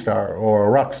movie star or a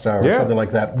rock star or something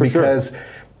like that. Because,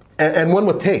 and one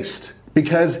with taste.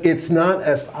 Because it's not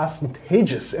as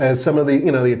ostentatious as some of the,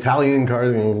 the Italian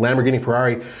cars, Lamborghini,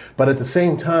 Ferrari, but at the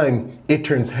same time, it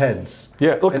turns heads.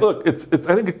 Yeah, look, it's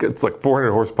I think it's like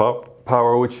 400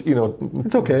 horsepower, which,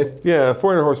 it's okay. Yeah,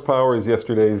 400 horsepower is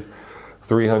yesterday's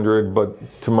 300, but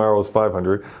tomorrow's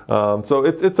 500. So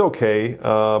it's okay.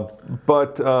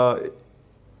 But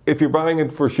if you're buying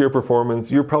it for sheer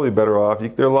performance, you're probably better off.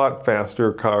 They're a lot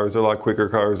faster cars, they're a lot quicker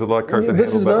cars, they're a lot of cars that handle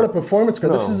better. This is not a performance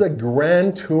car. No. This is a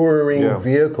grand touring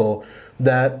vehicle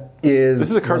that is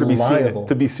This is a car reliable.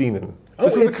 to be seen in.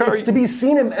 It's to be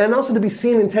seen in, and also to be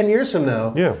seen in 10 years from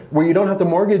now. Yeah. Where you don't have to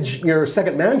mortgage your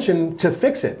second mansion to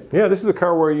fix it. Yeah, this is a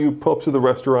car where you pull up to the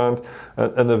restaurant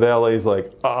and the valet's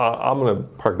like, I'm going to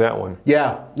park that one.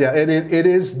 Yeah. It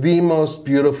is the most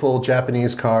beautiful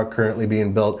Japanese car currently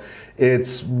being built.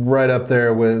 It's right up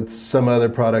there with some other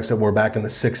products that were back in the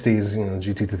 60s,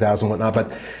 GT2000 and whatnot.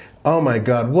 But oh my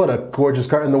God, what a gorgeous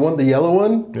car. And the yellow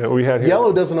one? Yeah, we had here.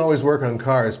 Yellow doesn't always work on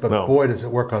cars, but boy, does it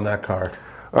work on that car.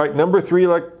 All right, number 3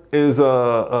 is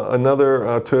another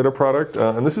Toyota product.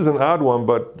 And this is an odd one,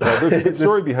 but there's a good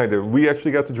story behind it. We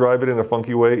actually got to drive it in a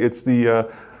funky way. It's the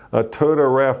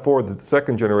Toyota RAV4, the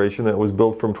second generation that was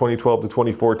built from 2012 to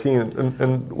 2014.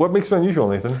 And what makes it unusual,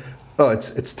 Nathan? Oh,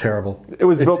 it's terrible. It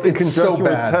was built in conjunction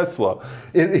with Tesla.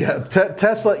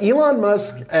 Tesla, Elon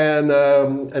Musk, and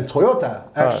Toyota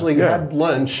actually had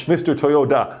lunch. Mr.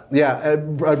 Toyota. Yeah,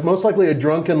 most likely a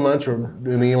drunken lunch, or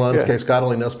in Elon's case, God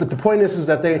only knows. But the point is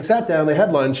that they sat down, they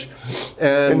had lunch,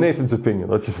 and in Nathan's opinion,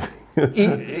 let's just.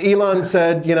 Elon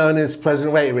said, in his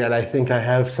pleasant way, I think I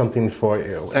have something for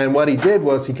you. And what he did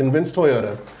was he convinced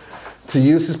Toyota to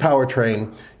use his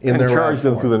powertrain in their RAV4. And charged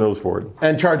them through the nose for it.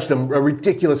 And charged them a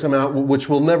ridiculous amount, which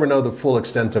we'll never know the full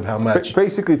extent of how much.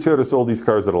 Basically, Toyota sold these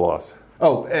cars at a loss.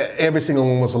 Oh, every single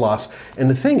one was a loss. And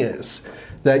the thing is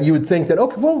that you would think that,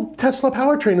 okay, well, Tesla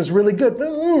powertrain is really good.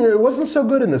 It wasn't so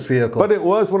good in this vehicle. But it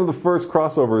was one of the first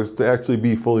crossovers to actually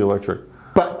be fully electric.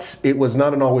 But it was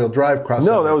not an all-wheel drive crossover.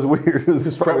 No, that was weird. It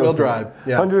was front-wheel drive.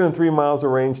 Yeah. 103 miles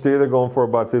of range. Today they're going for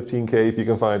about 15K if you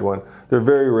can find one. They're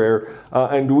very rare.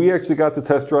 And we actually got to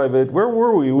test drive it. Where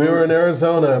were we? We were in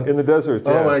Arizona. In the desert,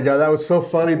 Oh my God, that was so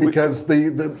funny because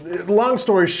the long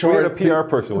story short, we had a PR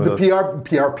person with us. The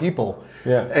PR people.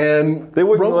 Yeah. And they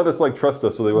wouldn't let us trust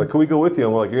us, so they were like, can we go with you?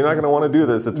 And we're like, you're not going to want to do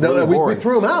this. It's really boring. We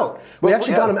threw them out. We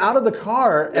actually got them out of the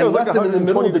car and left them in the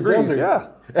middle of the desert. Yeah.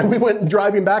 And we went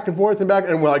driving back and forth and back,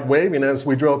 and we're waving as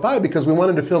we drove by because we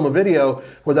wanted to film a video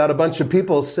without a bunch of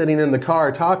people sitting in the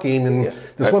car talking, and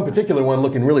this one particular one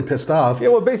looking really pissed off. Yeah,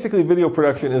 well, basically video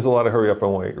production is a lot of hurry up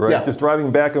and wait, right? Yeah. Just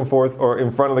driving back and forth or in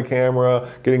front of the camera,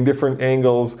 getting different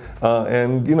angles,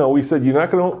 and we said, you're not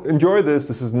going to enjoy this.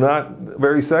 This is not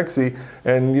very sexy.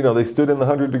 And they stood in the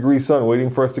 100-degree sun waiting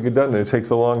for us to get done, and it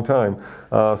takes a long time.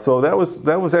 So that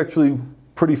was actually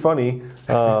pretty funny.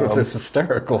 It was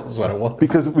hysterical is what it was.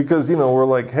 Because we're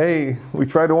like, hey, we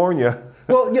tried to warn you.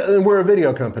 Well, yeah, and we're a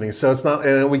video company, so it's not,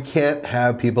 and we can't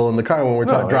have people in the car when we're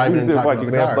driving and talking about the car.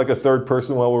 You can have a third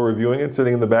person while we're reviewing it,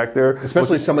 sitting in the back there.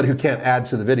 Especially somebody who can't add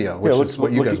to the video, which is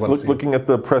what you guys want to see. Looking at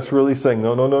the press release saying,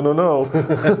 no.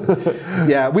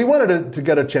 Yeah, we wanted to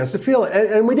get a chance to feel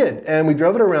it, and we did. And we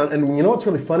drove it around, and you know what's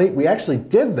really funny? We actually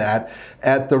did that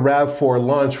at the RAV4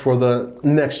 launch for the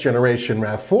next generation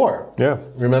RAV4. Yeah.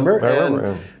 Remember? I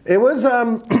remember. It was,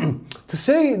 to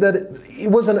say that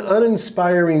it was an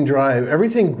uninspiring drive.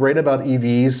 Everything great about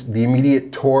EVs, the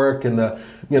immediate torque and the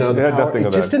power,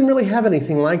 it just didn't really have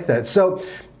anything like that. So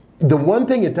the one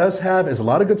thing it does have is a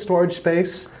lot of good storage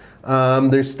space.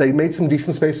 They made some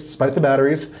decent space despite the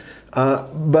batteries.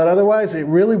 But otherwise, it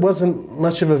really wasn't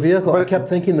much of a vehicle. I kept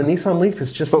thinking the Nissan Leaf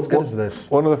is just as good as this.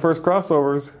 One of the first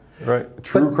crossovers, right?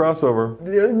 True crossover.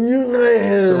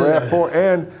 It's a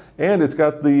RAV4, and it's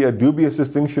got the dubious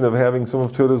distinction of having some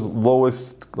of Toyota's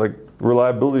lowest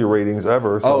reliability ratings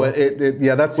ever. So,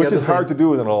 that's which is hard to do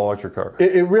with an all-electric car.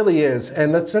 It really is,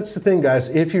 and that's the thing, guys.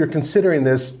 If you're considering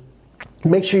this,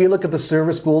 make sure you look at the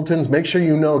service bulletins. Make sure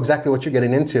you know exactly what you're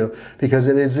getting into, because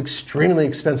it is extremely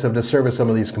expensive to service some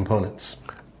of these components.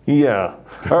 Yeah.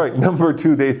 All right. Number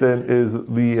 2, Dathan, is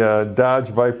the Dodge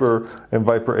Viper and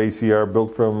Viper ACR,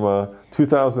 built from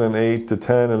 2008 to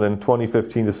 10, and then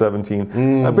 2015 to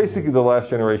 17. Basically, the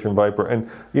last generation Viper. And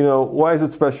why is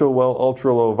it special? Well,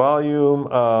 ultra low volume.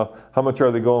 How much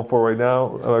are they going for right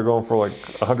now? They're going for like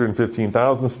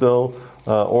 115,000 still.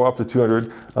 Or up to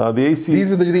 200. These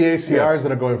are the ACRs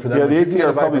that are going for that. Yeah, the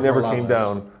ACR probably never came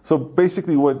down. So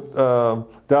basically what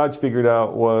Dodge figured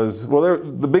out was,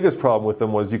 the biggest problem with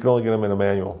them was you can only get them in a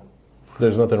manual.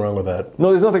 There's nothing wrong with that.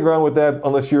 No, there's nothing wrong with that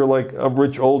unless you're like a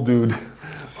rich old dude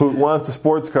who wants a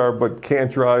sports car but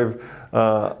can't drive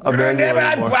a manual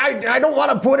anymore. I don't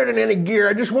want to put it in any gear.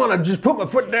 I just want to put my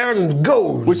foot down and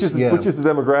go. Which is the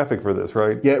demographic for this,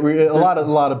 right? Yeah, a lot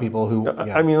of people who.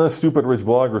 I mean, unless stupid rich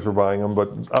bloggers were buying them,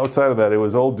 but outside of that, it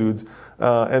was old dudes,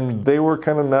 and they were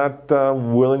kind of not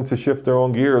willing to shift their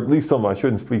own gear. At least some. I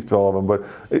shouldn't speak to all of them, but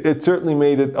it certainly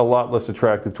made it a lot less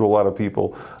attractive to a lot of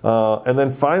people. And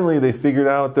then finally, they figured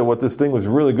out that what this thing was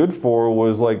really good for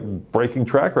was like breaking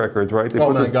track records, right? They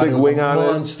put this big wing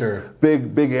on it,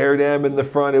 big air dam in the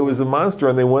front. It was a monster,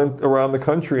 and they went around the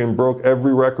country and broke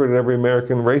every record at every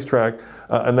American racetrack,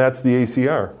 and that's the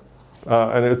ACR.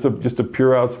 And it's just a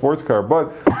pure out sports car.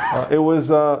 But it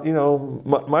was,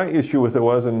 my issue with it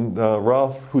was, and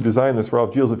Ralph, who designed this,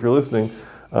 Ralph Gilles, if you're listening,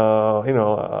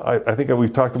 I think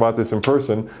we've talked about this in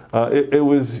person. FCA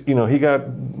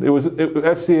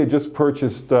had just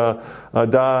purchased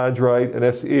Dodge, right? And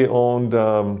FCA owned,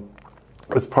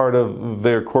 as part of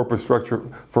their corporate structure,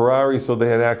 Ferrari, so they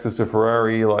had access to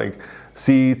Ferrari,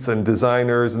 seats and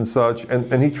designers and such,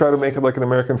 and he tried to make it like an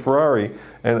American Ferrari,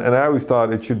 and I always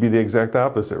thought it should be the exact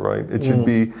opposite, right? It should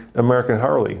be American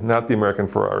Harley, not the American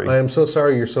Ferrari. I am so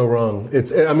sorry you're so wrong.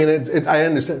 I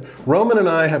understand. Roman and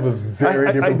I have a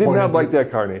very different point. I did not like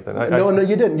that car, Nathan. No,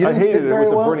 you didn't. I hated it with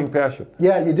a burning passion.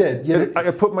 Yeah, you did.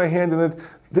 I put my hand in it.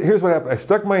 Here's what happened. I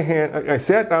stuck my hand, I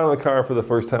sat down in the car for the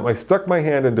first time. I stuck my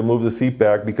hand in to move the seat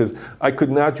back because I could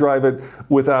not drive it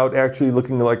without actually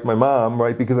looking like my mom,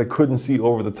 right? Because I couldn't see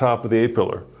over the top of the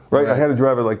A-pillar, right? I had to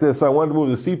drive it like this. So I wanted to move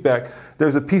the seat back.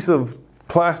 There's a piece of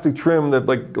plastic trim that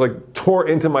like tore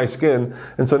into my skin.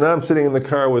 And so now I'm sitting in the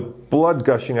car with blood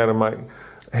gushing out of my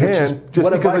hand, just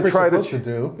because I tried to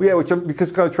do. Yeah,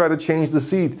 because I tried to change the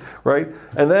seat, right?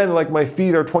 And then my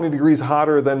feet are 20 degrees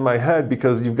hotter than my head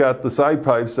because you've got the side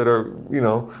pipes that are,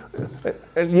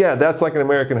 and yeah, that's like an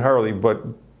American Harley, but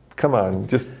come on,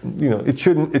 just it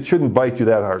shouldn't bite you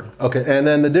that hard. Okay, and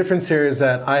then the difference here is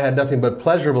that I had nothing but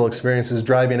pleasurable experiences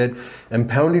driving it and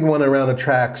pounding one around a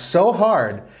track so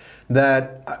hard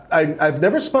that I've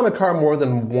never spun a car more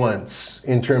than once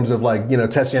in terms of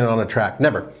testing it on a track.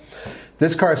 Never.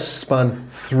 This car spun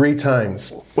 3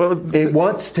 times. Well, it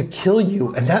wants to kill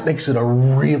you, and that makes it a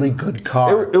really good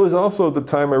car. It was also the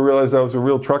time I realized I was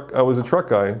a truck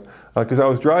guy, because I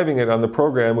was driving it on the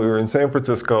program. We were in San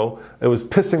Francisco. It was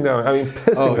pissing down rain.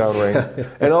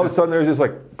 And all of a sudden there's just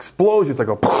explosions,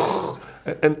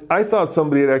 and I thought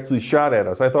somebody had actually shot at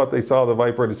us. I thought they saw the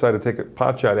Viper and decided to take a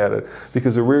pot shot at it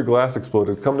because the rear glass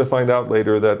exploded. Come to find out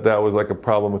later that was a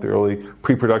problem with the early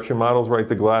pre-production models, right?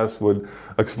 The glass would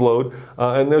explode.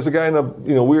 And there's a guy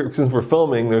since we're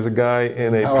filming, there's a guy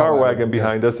in a power wagon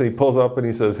behind us, and he pulls up and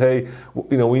he says, "Hey,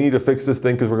 we need to fix this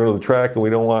thing because we're going to the track and we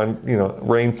don't want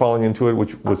rain falling into it,"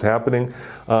 which was happening.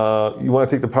 You want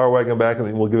to take the power wagon back and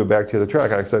then we'll give it back to you at the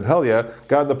track. I said, "Hell yeah!"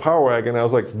 Got in the power wagon. I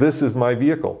was like, "This is my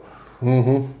vehicle."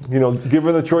 Mm-hmm.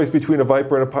 Given the choice between a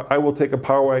Viper and I will take a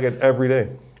power wagon every day.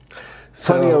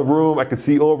 Plenty of room. I could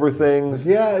see over things.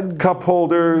 Yeah, cup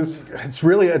holders.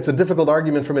 It's a difficult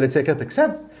argument for me to take up.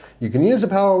 Except you can use a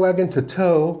power wagon to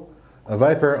tow a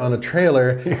Viper on a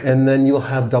trailer, and then you'll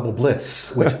have double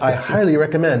bliss, which I highly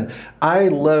recommend. I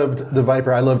loved the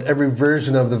Viper. I loved every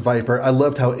version of the Viper. I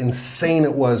loved how insane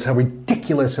it was, how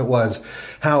ridiculous it was,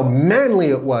 how manly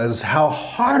it was, how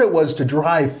hard it was to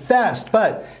drive fast.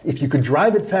 But if you could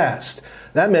drive it fast,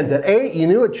 that meant that A, you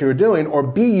knew what you were doing, or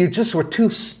B, you just were too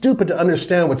stupid to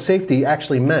understand what safety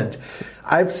actually meant.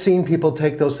 I've seen people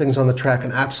take those things on the track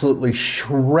and absolutely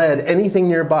shred anything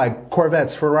nearby,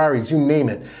 Corvettes, Ferraris, you name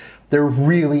it. They're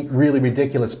really, really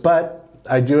ridiculous. But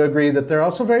I do agree that they're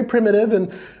also very primitive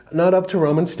and not up to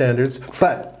Roman standards,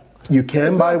 but you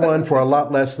can buy one for a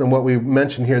lot less than what we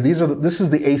mentioned here. This is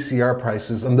the ACR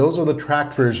prices, and those are the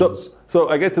tracked versions. So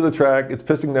I get to the track, it's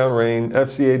pissing down rain.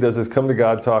 FCA does this come to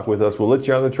God talk with us. We'll let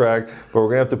you on the track, but we're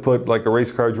going to have to put like a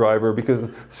race car driver, because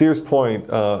Sears Point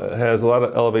has a lot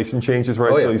of elevation changes,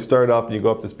 right? So you start up and you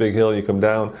go up this big hill, you come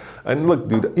down. And look,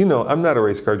 dude, I'm not a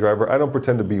race car driver. I don't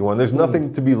pretend to be one. There's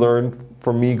nothing to be learned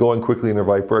from me going quickly in a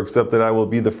Viper, except that I will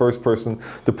be the first person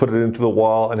to put it into the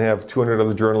wall and have 200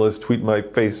 other journalists tweet my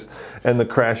face and the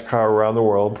crash car around the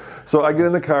world. So I get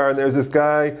in the car, and there's this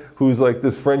guy who's like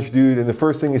this French dude, and the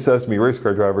first thing he says to me, race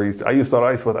car driver, I used to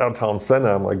ice with out-of-town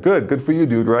Senna. I'm like, good for you,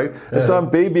 dude, right? And so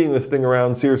I'm babying this thing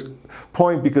around Sears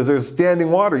Point because there's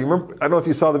standing water. You remember? I don't know if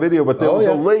you saw the video, but there was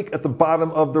a lake at the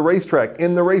bottom of the racetrack,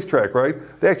 in the racetrack, right?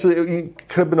 It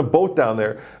could have been a boat down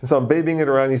there. And so I'm babying it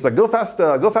around. He's like, go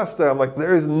faster, go faster. I'm like,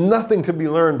 there is nothing to be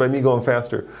learned by me going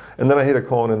faster. And then I hit a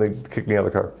cone and they kicked me out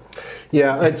of the car.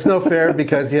 Yeah, it's no fair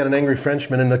because you had an angry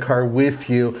Frenchman in the car with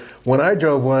you. When I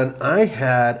drove one, I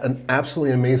had an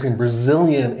absolutely amazing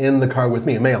Brazilian in the car with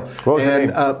me, a male. What was your name?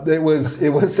 It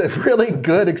was a really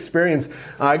good experience.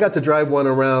 I got to drive one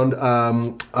around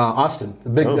Austin, the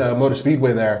big motor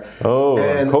speedway there. Oh,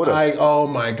 and Coda. Oh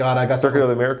my God, I got Circuit of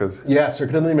the Americas. Yeah,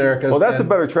 Circuit of the Americas. Well, that's a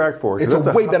better track for it. It's a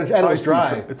way better, and it was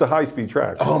dry. It's a high-speed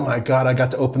track. Oh my God, I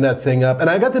got to open that thing up. And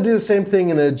I got to do the same thing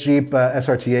in a Jeep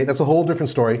SRT8. That's a whole different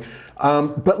story.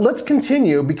 But let's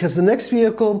continue, because the next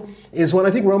vehicle is one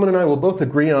I think Roman and I will both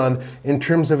agree on in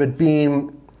terms of it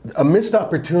being a missed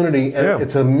opportunity, and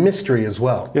it's a mystery as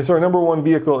well. Yeah, so our number one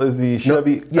vehicle is the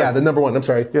Chevy. The number one, I'm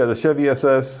sorry. Yeah, the Chevy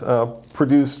SS,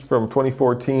 produced from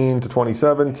 2014 to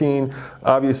 2017.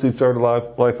 Obviously, it started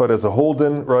life out as a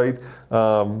Holden, right?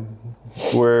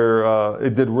 Where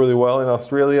it did really well in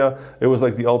Australia. It was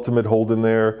like the ultimate Holden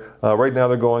there. Right now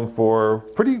they're going for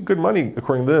pretty good money,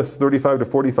 according to this, $35,000 to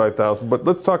 $45,000. But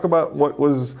let's talk about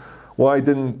why it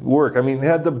didn't work. I mean, it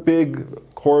had the big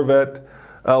Corvette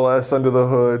LS under the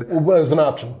hood. Well, it was an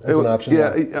option.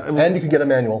 Yeah. And you could get a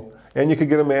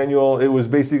manual. It was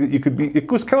basically,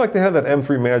 it was kind of like they had that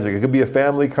M3 Magic. It could be a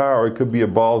family car, or it could be a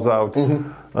balls out,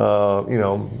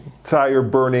 tire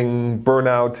burning,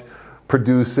 burnout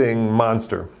producing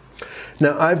monster.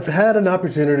 Now, I've had an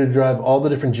opportunity to drive all the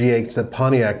different G8s that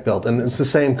Pontiac built, and it's the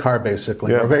same car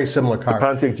basically, or a very similar car. The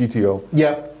Pontiac GTO.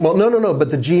 Yeah. Well, no, but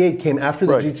the G8 came after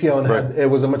the GTO, and it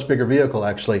was a much bigger vehicle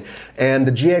actually. And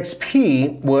the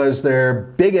GXP was their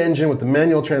big engine with the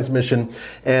manual transmission,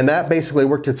 and that basically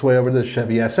worked its way over to the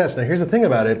Chevy SS. Now, here's the thing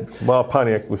about it. Well,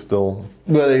 Pontiac was still...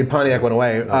 Well, the Pontiac went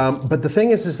away. But the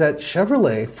thing is that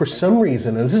Chevrolet, for some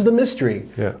reason, and this is the mystery,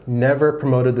 never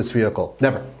promoted this vehicle.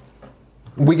 Never.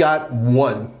 We got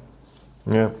one.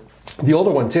 Yeah. The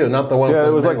older one, too, not the one. Yeah,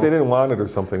 it was like they didn't want it or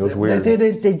something. It was weird.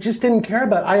 They just didn't care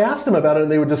about it. I asked them about it,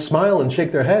 and they would just smile and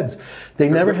shake their heads. They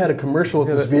never had a commercial with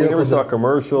this vehicle. We never saw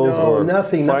commercials or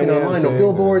nothing online, no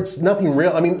billboards, nothing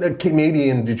real. I mean, maybe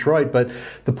in Detroit, but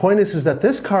the point is that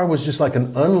this car was just like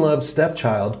an unloved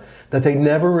stepchild that they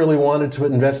never really wanted to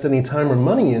invest any time or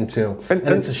money into. And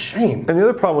it's a shame. And the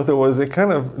other problem with it was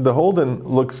the Holden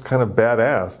looks kind of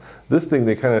badass. This thing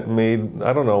they kind of made,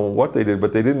 I don't know what they did,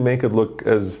 but they didn't make it look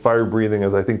as fire-breathing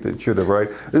as I think they should have, right?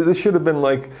 This should have been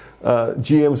like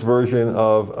GM's version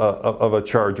of a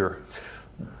Charger.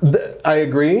 I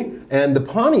agree. And the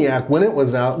Pontiac, when it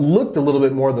was out, looked a little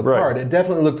bit more the part. It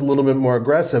definitely looked a little bit more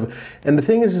aggressive. And the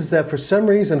thing is that for some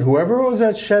reason, whoever was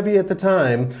at Chevy at the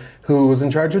time, who was in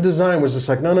charge of design, was just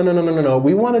like, no.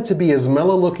 We want it to be as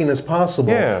mellow looking as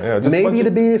possible. Yeah. Just maybe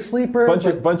to be a sleeper.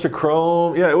 Bunch of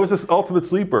chrome. Yeah, it was this ultimate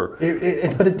sleeper.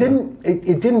 But it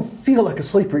didn't feel like a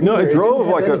sleeper either. No, it drove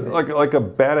like a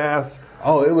badass.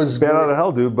 Oh, it was bad out of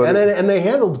hell, dude. But and they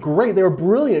handled great. They were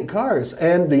brilliant cars,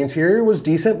 and the interior was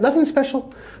decent. Nothing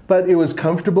special, but it was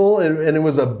comfortable, and it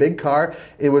was a big car.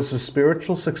 It was a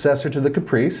spiritual successor to the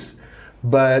Caprice,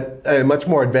 but a much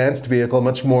more advanced vehicle,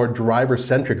 much more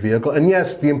driver-centric vehicle. And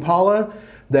yes, the Impala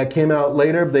that came out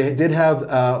later, they did have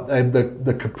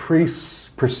the Caprice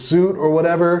Pursuit or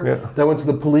whatever that went to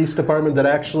the police department. That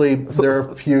actually there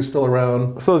are a few still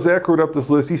around. So Zach wrote up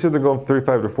this list. He said they're going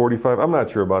 35 to 45. I'm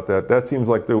not sure about that. That seems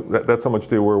like that's how much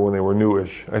they were when they were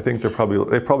newish. I think they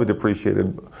probably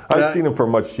depreciated. I've seen them for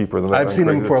much cheaper than that. I've seen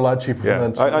them for a lot cheaper.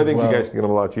 Yeah, I think you guys can get them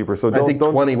a lot cheaper. So I think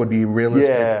 20 would be realistic.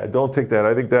 Yeah, don't take that.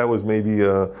 I think that was maybe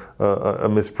a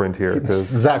misprint here.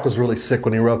 Zach was really sick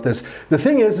when he wrote this. The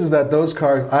thing is that those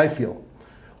cars, I feel,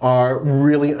 are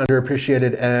really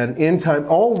underappreciated, and in time,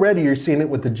 already you're seeing it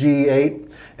with the G8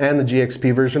 and the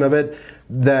GXP version of it,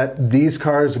 that these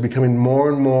cars are becoming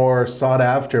more and more sought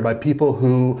after by people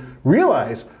who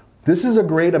realize, this is a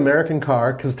great American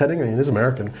car, because technically it is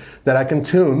American, that I can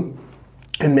tune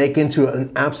and make into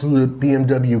an absolute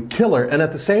BMW killer, and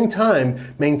at the same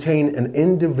time maintain an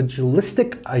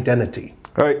individualistic identity.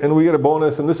 All right, and we get a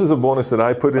bonus, and this is a bonus that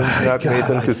I put in, not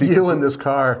Nathan. Because you in this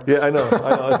car. Yeah, I know.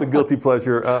 It's a guilty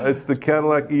pleasure. It's the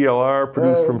Cadillac ELR,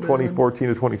 produced from 2014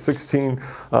 to 2016.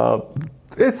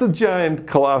 It's a giant,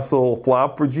 colossal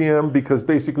flop for GM because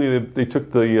basically they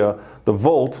took the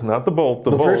Volt, not the Bolt,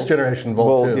 the Volt, first generation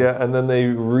Volt, too. Yeah, and then they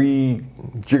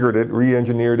re-jiggered it,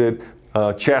 re-engineered it,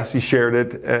 chassis shared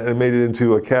it, and made it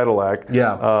into a Cadillac.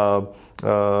 Yeah.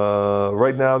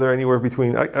 Right now they're anywhere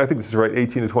between, I think this is right,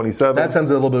 18 to 27. That sounds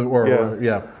a little bit more,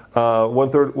 yeah.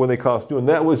 1/3 when they cost new, and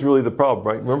that was really the problem,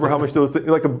 right? Remember how much those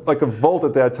like a Volt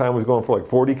at that time was going for like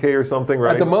 $40K or something,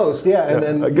 right? At the most, yeah.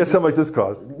 And then guess how much this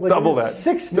cost? Like double that.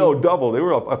 60. No, double. They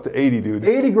were up to 80, dude.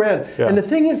 80 grand. Yeah. And the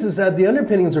thing is that the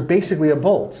underpinnings are basically a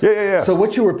Bolt. Yeah. So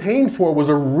what you were paying for was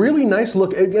a really nice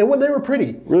look, and when they were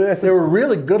pretty. Really nice. They were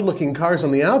really good looking cars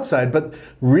on the outside, but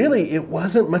really it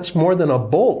wasn't much more than a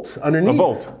Bolt underneath. A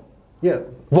Volt. Yeah.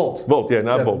 Volt. Volt, yeah,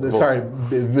 not Bolt. Sorry,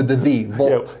 the V,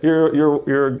 Volt. Yeah, you're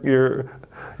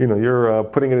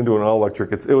putting it into an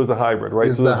all-electric. It was a hybrid,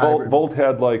 right? So the Volt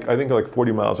had I think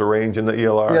 40 miles of range in the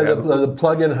ELR. Yeah, the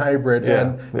plug-in hybrid.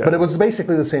 But it was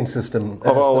basically the same system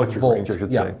of all-electric range, I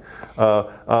should say.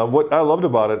 What I loved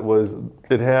about it was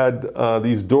it had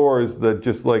these doors that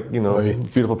just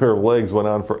beautiful pair of legs went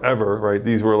on forever, right?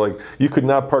 These were you could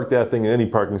not park that thing in any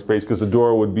parking space because the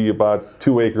door would be about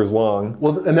 2 acres long.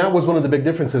 Well, and that was one of the big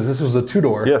differences. This was a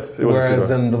 2-door. Yes, it was whereas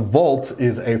a 2-door. in the Volt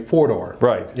is a 4-door.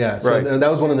 Right. Yeah, so that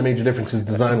was one of the major differences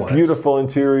design-wise. Beautiful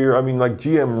interior. I mean,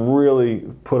 GM really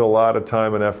put a lot of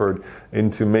time and effort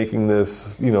into making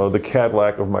this, the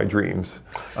Cadillac of my dreams.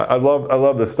 I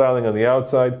love the styling on the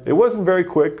outside. It wasn't very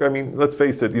quick. I mean, let's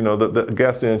face it, the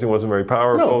gas engine wasn't very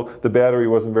powerful. No. The battery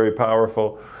wasn't very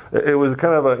powerful. It was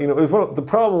kind of the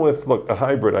problem with, a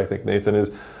hybrid, I think, Nathan,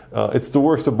 is it's the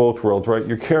worst of both worlds, right?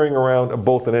 You're carrying around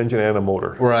both an engine and a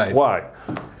motor. Right. Why?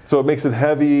 So it makes it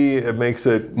heavy. It makes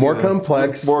it more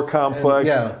complex. More complex.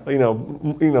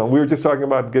 And, we were just talking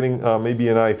about getting maybe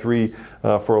an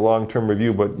i3 for a long-term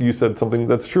review, but you said something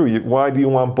that's true. Why do you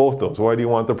want both those? Why do you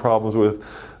want the problems with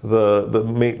the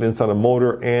maintenance on a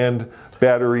motor and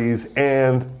batteries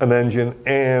and an engine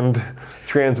and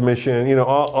transmission?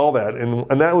 All that,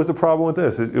 and that was the problem with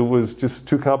this. It was just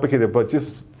too complicated, but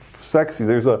just sexy.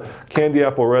 There's a candy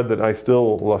apple red that I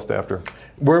still lust after.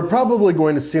 We're probably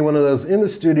going to see one of those in the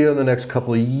studio in the next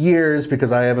couple of years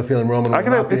because I have a feeling Roman will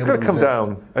not be able to resist. It's going to come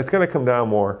down. It's going to come down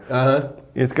more.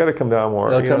 It's got to come down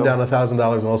more. It'll come down $1,000 and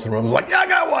all of a sudden Roman's like, yeah, I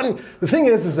got one. The thing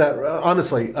is that,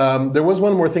 honestly, there was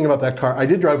one more thing about that car. I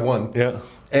did drive one. Yeah.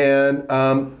 And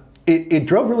it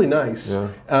drove really nice.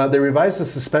 Yeah. They revised the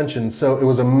suspension, so it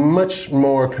was a much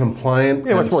more compliant.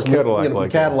 Yeah, much more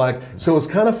Cadillac-like. Cadillac. So it was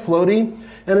kind of floaty.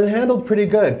 And it handled pretty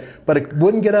good, but it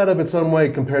wouldn't get out of its own way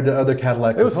compared to other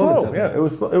Cadillac components. It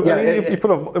was slow.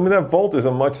 That Volt is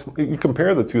you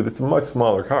compare the two, it's a much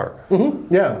smaller car.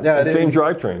 Mm-hmm. Yeah. Same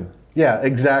drivetrain. Yeah,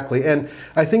 exactly. And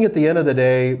I think at the end of the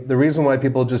day, the reason why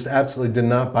people just absolutely did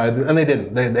not buy it, and they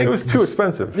didn't. It was too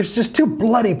expensive. It's just too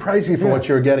bloody pricey for what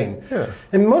you were getting. Yeah.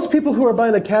 And most people who are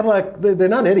buying a Cadillac, they're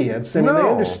not idiots. I mean, they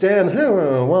understand,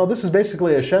 well, this is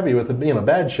basically a Chevy with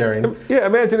bad sharing. Yeah,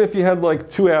 imagine if you had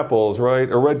 2 apples,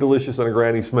 right? A Red Delicious and a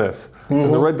Granny Smith. Mm-hmm.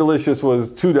 And the Red Delicious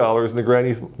was $2 and the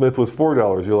Granny Smith was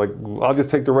 $4. You're like, I'll just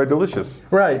take the Red Delicious.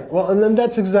 Right. Well, and then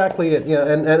that's exactly it. Yeah.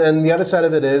 And the other side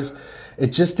of it is,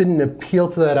 it just didn't appeal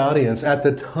to that audience. At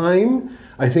the time,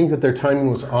 I think that their timing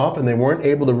was off and they weren't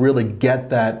able to really get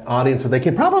that audience that they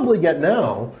can probably get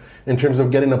now in terms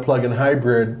of getting a plug-in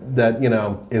hybrid that,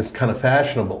 is kind of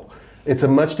fashionable. It's a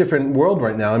much different world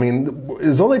right now. I mean, it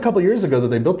was only a couple of years ago that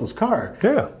they built this car.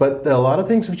 Yeah. But a lot of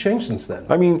things have changed since then.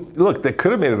 I mean, look, they could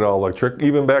have made it all electric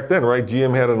even back then, right?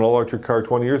 GM had an all-electric car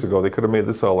 20 years ago. They could have made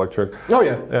this all electric. Oh,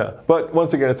 yeah. Yeah. But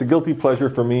once again, it's a guilty pleasure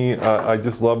for me. I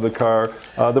just love the car.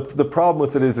 The problem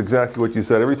with it is exactly what you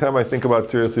said. Every time I think about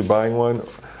seriously buying one,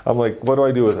 I'm like, what do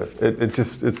I do with it?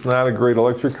 It's not a great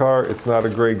electric car. It's not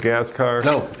a great gas car.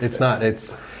 No, it's not.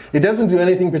 It doesn't do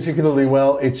anything particularly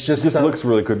well. It just looks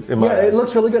really good in my eyes. It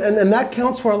looks really good, and that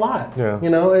counts for a lot. Yeah.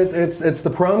 It's the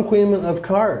prom queen of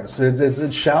cars.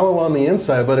 It's shallow on the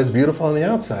inside, but it's beautiful on the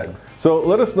outside. So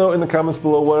let us know in the comments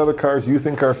below what other cars you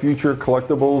think are future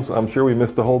collectibles. I'm sure we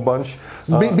missed a whole bunch.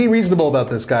 Be reasonable about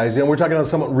this, guys. We're talking about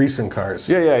somewhat recent cars.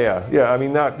 Yeah. I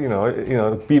mean, not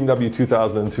BMW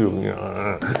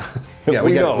 2002. Yeah,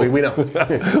 we get it. We know.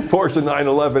 Porsche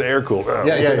 911 air-cooled.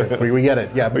 Yeah. We get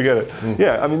it. Yeah, we get it.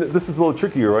 Yeah, I mean, this is a little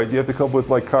trickier, right? You have to come up with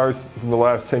like cars from the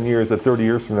last 10 years that 30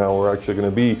 years from now are actually going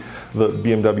to be the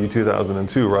BMW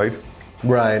 2002, right?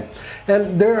 Right.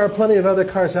 And there are plenty of other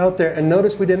cars out there. And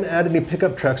notice we didn't add any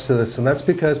pickup trucks to this. And that's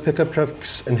because pickup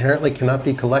trucks inherently cannot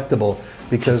be collectible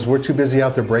because we're too busy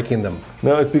out there breaking them.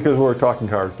 No, it's because we're talking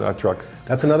cars, not trucks.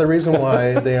 That's another reason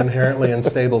why they're inherently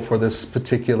unstable for this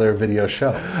particular video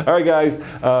show. All right, guys.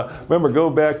 Remember, go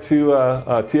back to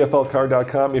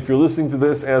tflcar.com. If you're listening to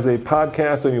this as a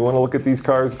podcast and you want to look at these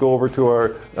cars, go over to our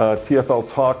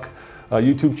TFL Talk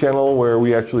YouTube channel where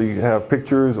we actually have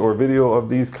pictures or video of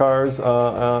these cars.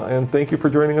 And thank you for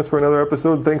joining us for another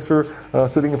episode. Thanks for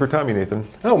sitting in for Tommy, Nathan.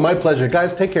 Oh, my pleasure.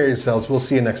 Guys, take care of yourselves. We'll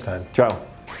see you next time. Ciao.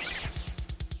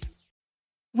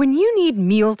 When you need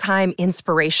mealtime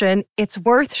inspiration, it's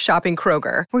worth shopping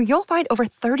Kroger, where you'll find over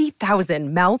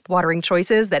 30,000 mouth-watering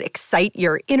choices that excite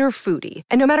your inner foodie.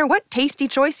 And no matter what tasty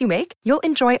choice you make, you'll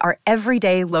enjoy our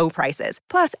everyday low prices,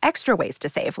 plus extra ways to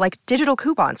save, like digital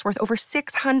coupons worth over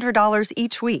 $600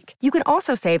 each week. You can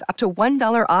also save up to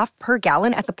 $1 off per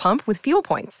gallon at the pump with fuel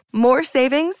points. More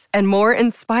savings and more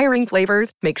inspiring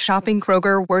flavors make shopping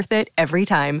Kroger worth it every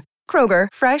time. Kroger,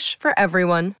 fresh for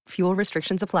everyone. Fuel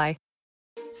restrictions apply.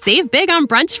 Save big on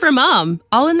brunch for mom,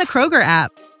 all in the Kroger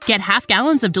app. Get half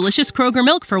gallons of delicious Kroger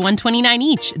milk for $1.29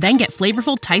 each. Then get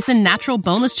flavorful Tyson natural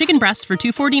boneless chicken breasts for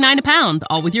 $2.49 a pound,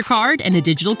 all with your card and a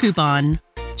digital coupon.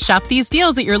 Shop these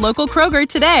deals at your local Kroger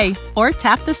today, or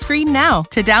tap the screen now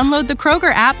to download the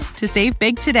Kroger app to save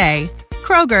big today.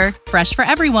 Kroger, fresh for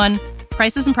everyone.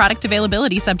 Prices and product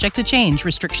availability subject to change.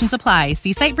 Restrictions apply.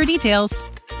 See site for details.